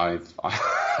 I'm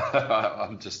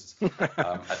just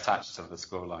attached to the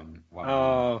scoreline.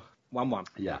 1-1.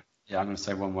 Yeah, I'm going to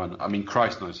say 1-1. I mean,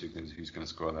 Christ knows who's going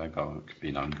to score their goal. It could be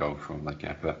an own goal from but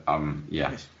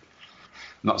yeah.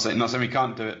 Not saying we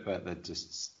can't do it, but there's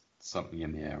just something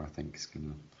in the air I think is going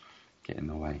to get in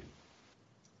the way.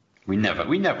 We never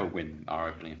win our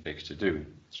opening fixture, do we?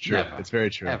 It's true. Never. It's very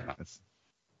true.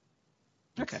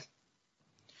 Okay.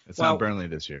 It's not Burnley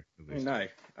this year. No.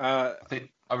 I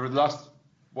think the last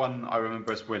one I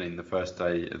remember us winning the first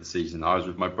day of the season, I was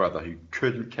with my brother who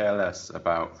couldn't care less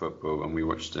about football, and we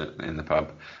watched it in the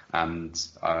pub. And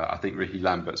I think Ricky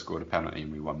Lambert scored a penalty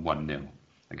and we won 1-0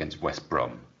 against West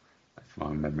Brom, if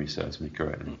my memory serves me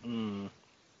correctly.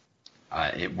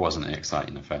 It wasn't an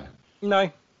exciting affair. No,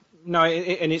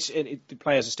 and the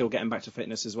players are still getting back to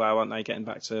fitness as well, aren't they? Getting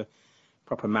back to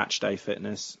proper match day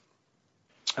fitness.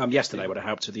 Yesterday would have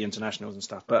helped with the internationals and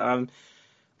stuff, but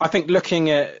I think looking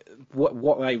at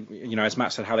what they, as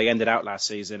Matt said, how they ended out last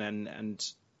season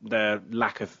and their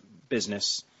lack of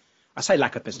business. I say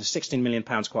lack of business. £16 million,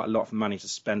 quite a lot of money to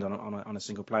spend on a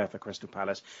single player for Crystal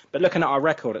Palace. But looking at our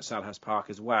record at Selhurst Park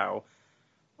as well,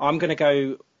 I'm going to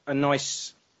go a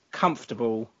nice,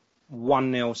 comfortable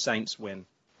 1-0 Saints win.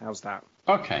 How's that?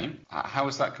 Okay. How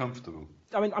is that comfortable?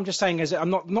 I mean, I'm just saying, I'm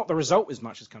not the result as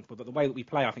much as comfortable, but the way that we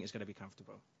play, I think, is going to be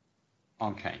comfortable.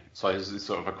 Okay. So it's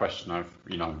sort of a question of,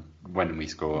 when we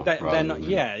score. They're not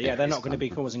going to be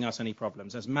causing us any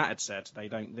problems. As Matt had said,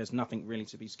 there's nothing really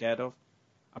to be scared of,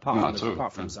 apart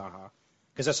from Zaha.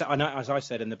 Because as I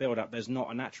said in the build-up, there's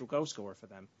not a natural goal scorer for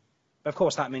them. But of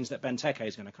course, that means that Benteke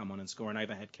is going to come on and score an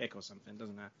overhead kick or something,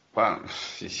 doesn't it? Well,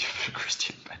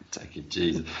 Christian Benteke,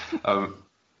 Jesus.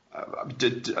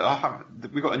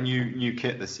 We got a new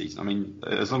kit this season. I mean,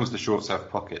 as long as the shorts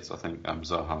have pockets, I think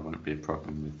Zaha won't be a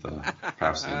problem with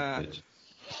Prowse on the pitch.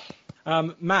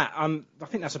 Matt, I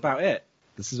think that's about it.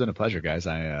 This has been a pleasure, guys.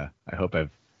 I hope I've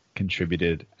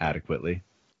contributed adequately.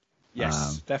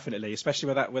 Yes, definitely.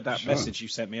 Especially with that message you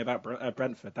sent me about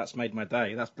Brentford. That's made my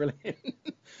day. That's brilliant.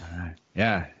 All right.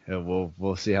 Yeah,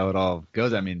 we'll see how it all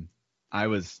goes. I mean, I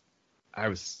was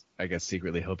I guess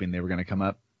secretly hoping they were going to come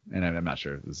up, and I'm not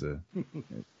sure it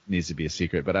needs to be a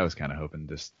secret, but I was kind of hoping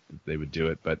just they would do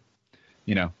it. But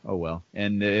oh well.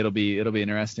 And it'll be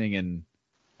interesting. And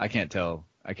I can't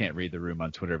read the room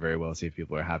on Twitter very well, see if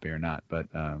people are happy or not. But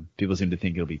people seem to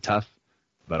think it'll be tough,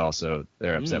 but also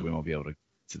they're upset we won't be able to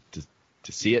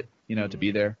see it, to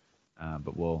be there.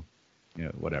 But we'll,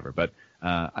 whatever. But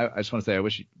I just want to say I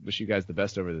wish you guys the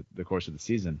best over the course of the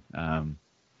season.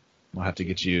 We'll have to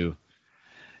get you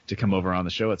to come over on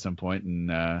the show at some point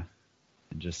and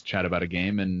just chat about a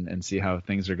game and see how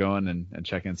things are going and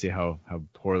check in and see how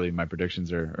poorly my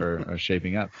predictions are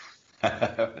shaping up.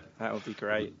 That would be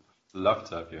great. Love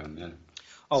to have you on, yeah.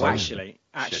 Oh, actually,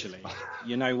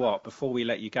 you know what? Before we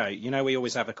let you go, we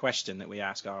always have a question that we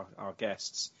ask our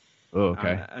guests. Oh,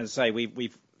 okay. And say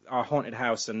we've our haunted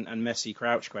house and Messi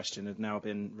crouch question had now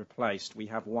been replaced. We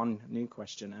have one new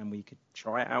question, and we could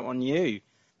try it out on you.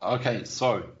 Okay,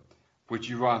 so would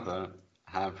you rather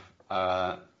have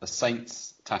a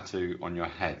Saints tattoo on your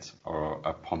head or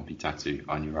a Pompey tattoo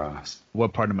on your ass?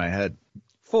 What part of my head?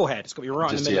 Forehead. It's got to be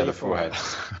right in the middle of your forehead.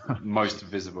 Most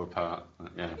visible part.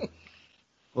 Yeah.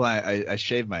 Well, I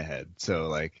shaved my head, so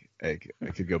like I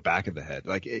could go back of the head.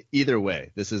 Like either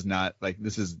way, this is not like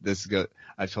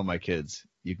I've told my kids,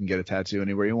 you can get a tattoo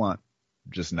anywhere you want,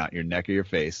 just not your neck or your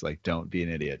face. Like, don't be an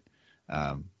idiot.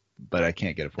 But I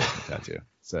can't get a forehead tattoo,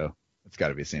 so it's got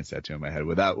to be a Saints tattoo on my head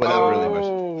without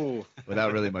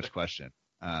really much question.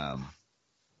 Am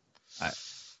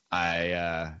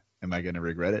I going to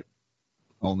regret it?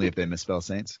 Only if they misspell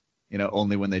Saints.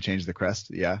 Only when they change the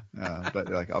crest, yeah.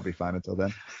 But I'll be fine until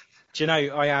then. Do you know,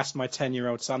 I asked my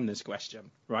 10-year-old son this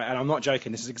question, right? And I'm not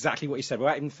joking. This is exactly what he said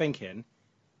without even thinking.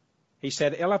 He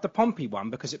said, he'll have the Pompey one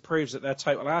because it proves that they're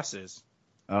total asses.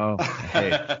 Oh,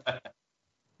 hey. I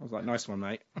was like, nice one,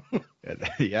 mate.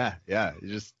 Yeah.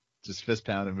 You just fist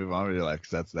pound and move on with your life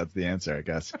because that's the answer, I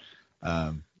guess.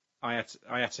 I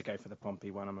had to go for the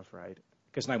Pompey one, I'm afraid.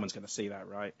 Because no one's going to see that,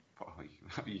 right? Oh,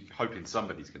 you're hoping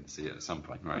somebody's going to see it at some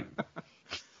point, right?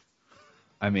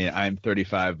 I mean, I'm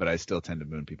 35, but I still tend to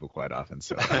moon people quite often.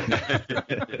 So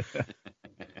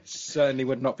certainly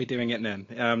would not be doing it then.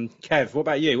 Kev, what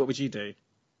about you? What would you do?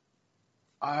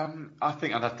 I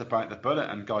think I'd have to bite the bullet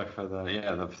and go for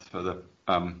the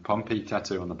Pompey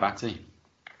tattoo on the batty.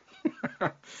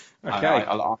 Okay.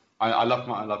 I love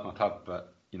my club,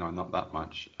 but not that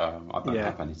much. I don't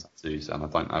have any tattoos, and I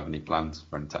don't have any plans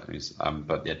for any tattoos.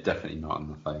 But yeah, definitely not on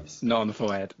the face. Not on the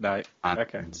forehead, no.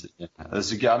 Okay.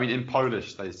 Yeah, I mean, in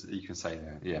Polish, you can say,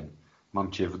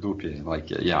 "Mam cię w dupie,"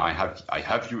 like, I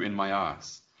have you in my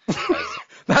ass.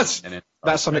 That's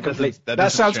something complete.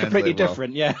 That sounds completely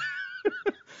different. Yeah.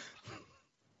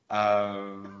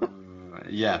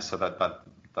 Yeah. So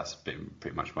that's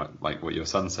pretty much like what your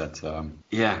son said.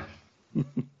 Yeah.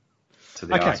 To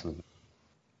the ass.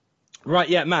 Right,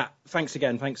 yeah, Matt, thanks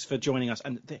again. Thanks for joining us.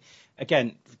 And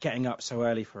again, getting up so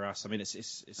early for us. I mean, it's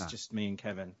just me and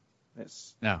Kevin.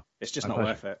 It's just not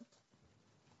worth it.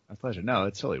 My pleasure. No,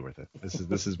 it's totally worth it.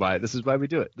 This is why we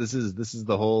do it. This is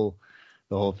the whole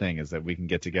thing, is that we can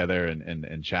get together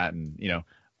and chat. And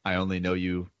I only know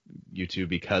you two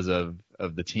because of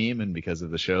the team and because of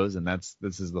the shows, and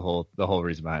this is the whole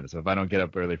reason behind it. So if I don't get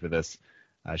up early for this,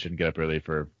 I shouldn't get up early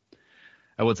for,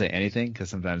 I wouldn't say anything, because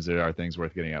sometimes there are things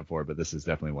worth getting up for, but this is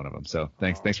definitely one of them. So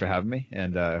thanks for having me,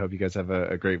 and I hope you guys have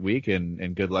a great week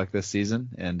and good luck this season.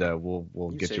 And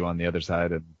we'll get you on the other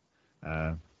side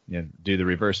and do the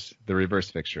reverse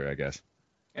fixture, I guess.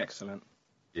 Excellent.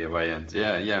 Yeah, way in.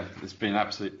 Yeah. It's been an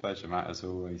absolute pleasure, Matt, as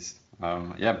always.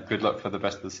 Good luck for the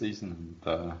best of the season,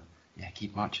 and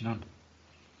keep marching on.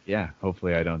 Yeah,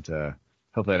 hopefully I don't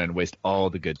waste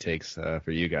all the good takes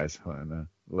for you guys.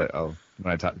 when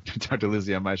I talk to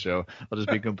Lizzie on my show, I'll just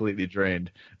be completely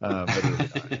drained. But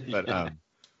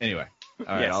anyway, all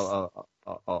right, yes.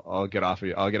 I'll get off of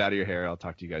you. I'll get out of your hair. I'll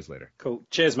talk to you guys later. Cool.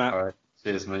 Cheers, Matt. All right.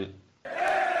 Cheers, mate.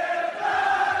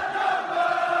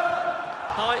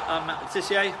 Hi, I'm Matt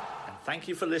Letitia, and thank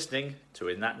you for listening to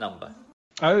In That Number.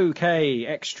 Okay,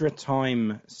 extra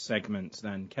time segment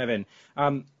then, Kevin.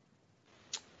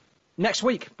 Next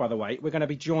week, by the way, we're going to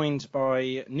be joined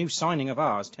by new signing of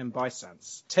ours, Tim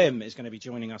Bysants. Tim is going to be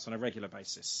joining us on a regular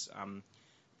basis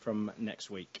from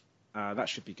next week. That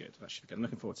should be good. I'm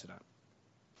looking forward to that.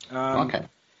 Okay.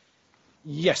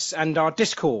 Yes, and our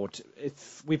Discord.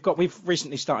 We've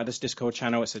recently started this Discord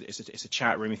channel. It's a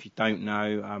chat room. If you don't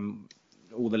know,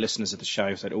 all the listeners of the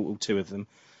show, so all two of them,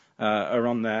 are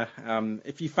on there.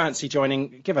 If you fancy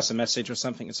joining, give us a message or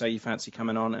something and say you fancy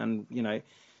coming on, and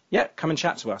come and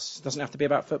chat to us. It doesn't have to be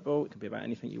about football. It can be about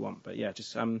anything you want. But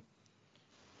just come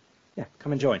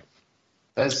and join.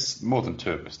 There's more than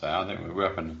two of us there. I think we're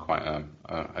having quite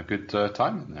a good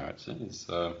time in there, actually. It's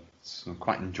some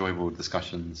quite enjoyable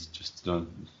discussions, just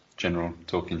general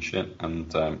talking shit, and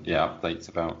updates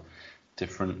about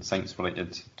different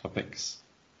Saints-related topics.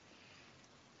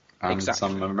 And exactly.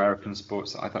 Some American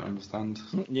sports that I don't understand.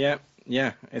 Yeah,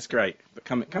 it's great. But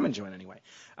come and join anyway.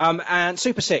 And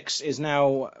Super 6 is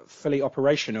now fully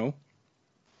operational.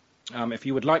 If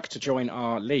you would like to join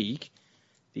our league,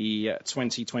 the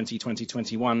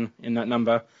 2020-2021 in that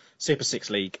number, Super 6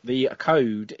 League, the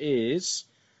code is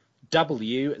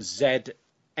WZMNX8.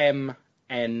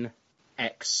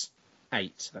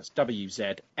 That's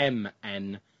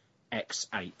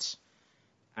WZMNX8.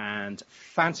 And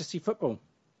fantasy football.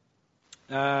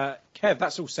 Kev,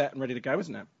 that's all set and ready to go,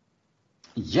 isn't it?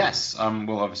 Yes.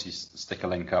 We'll obviously stick a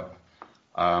link up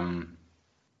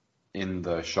in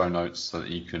the show notes so that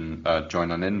you can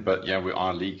join on in. But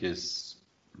our league is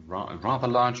rather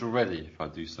large already, if I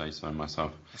do say so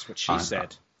myself. That's what she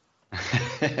said.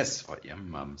 That's what your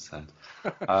mum said.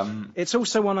 It's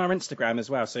also on our Instagram as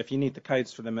well, so if you need the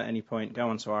codes for them at any point, go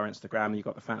onto our Instagram. You've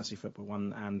got the fantasy football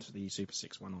one and the Super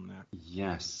 6 one on there.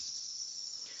 Yes.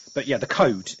 But the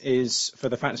code is for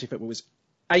the fantasy football is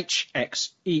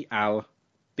HXELBX.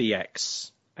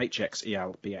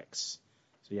 HXELBX.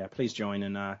 So please join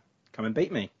and come and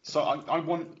beat me. So I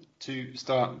want to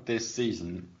start this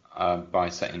season by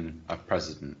setting a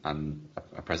precedent and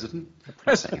a precedent.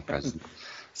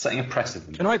 Setting a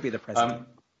precedent. Can I be the president?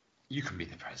 You can be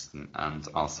the president, and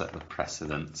I'll set the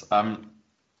precedent. I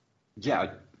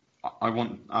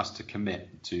want us to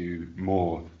commit to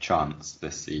more chants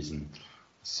this season.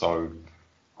 So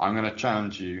I'm going to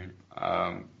challenge you,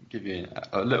 give you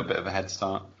a little bit of a head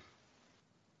start.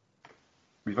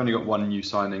 We've only got one new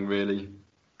signing, really,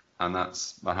 and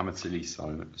that's Mohamed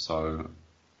Salisu. So,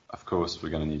 of course, he's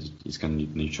going to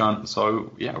need a new chant.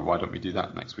 So, why don't we do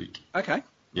that next week? Okay.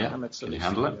 Yeah, can you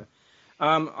handle it?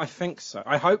 I think so.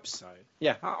 I hope so.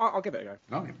 Yeah, I'll give it a go.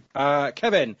 Okay.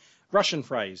 Kevin, Russian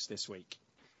phrase this week.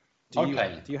 Do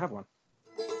you have one?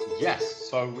 Yes.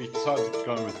 So we decided to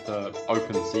go with the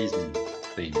open season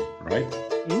theme, right?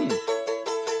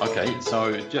 Okay.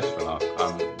 So just for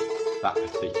that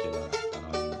particular.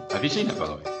 Have you seen it, by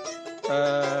the way?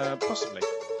 Possibly.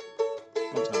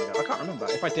 One time ago. I can't remember.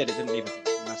 If I did, it didn't leave a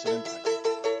massive impact.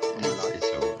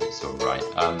 It's all right.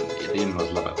 The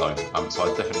in-laws love it though. So I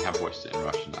definitely have watched it in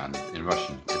Russian, and in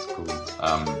Russian it's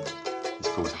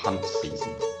called hunt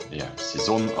season. Yeah,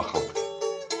 сезон охоты.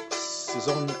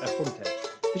 Сезон охоты.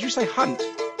 Did you say hunt?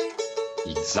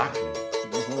 Exactly.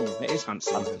 It is hunt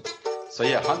season. So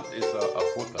hunt is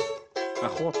охота.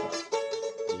 Охота.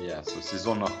 Yeah, so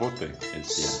сезон охоты is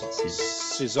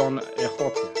сезон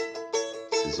охоты.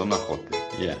 Сезон охоты.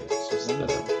 Yeah.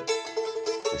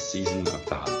 The season of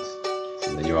the hunt.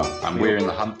 So there you are. And we're in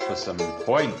the hunt for some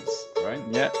points, right?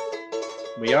 Yeah.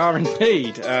 We are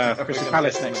indeed. Crystal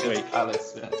Palace next week.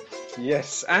 Palace, yeah.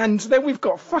 Yes. And then we've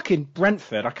got fucking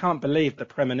Brentford. I can't believe the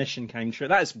premonition came true.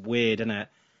 That is weird, isn't it?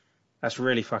 That's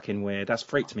really fucking weird. That's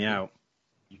freaked me out.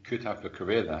 You could have a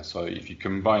career there. So if you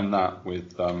combine that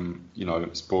with,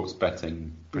 sports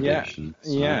betting predictions.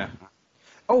 Yeah.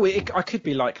 Oh, I could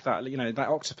be like that, that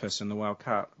octopus in the World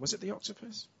Cup. Was it the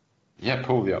octopus? Yeah,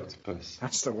 Paul the Octopus.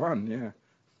 That's the one, yeah.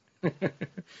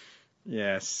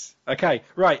 Yes. Okay,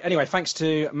 right. Anyway, thanks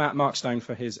to Matt Markstone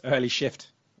for his early shift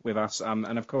with us.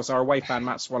 And, of course, our away fan,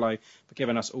 Matt Swallow, for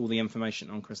giving us all the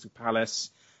information on Crystal Palace.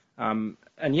 So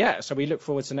we look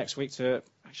forward to next week to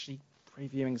actually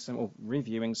reviewing some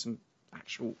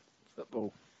actual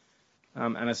football.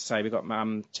 And as I say, we've got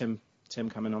Tim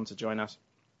coming on to join us.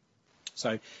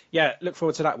 So, look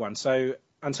forward to that one. So,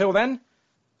 until then,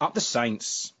 up the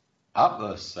Saints. Up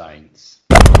the Saints.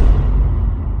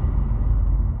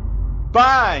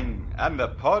 Bang! And the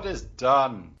pod is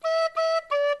done.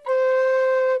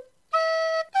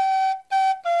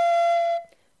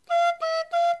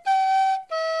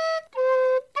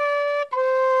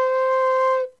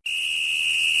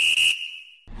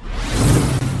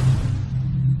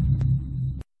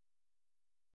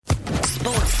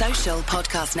 Sports Social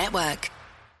Podcast Network.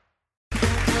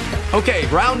 Okay,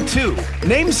 round two.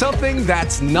 Name something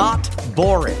that's not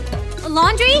boring. A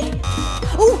laundry?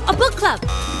 Ooh, a book club.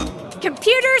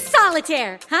 Computer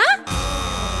solitaire, huh?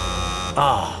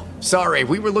 Ah, oh, sorry,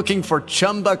 we were looking for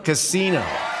Chumba Casino.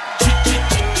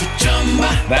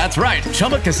 That's right,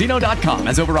 ChumbaCasino.com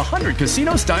has over 100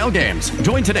 casino-style games.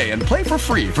 Join today and play for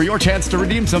free for your chance to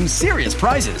redeem some serious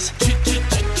prizes.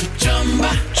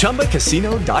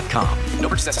 ChumbaCasino.com. No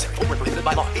purchase necessary. Void where prohibited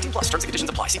by law. 18+ terms and conditions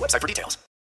apply. See website for details.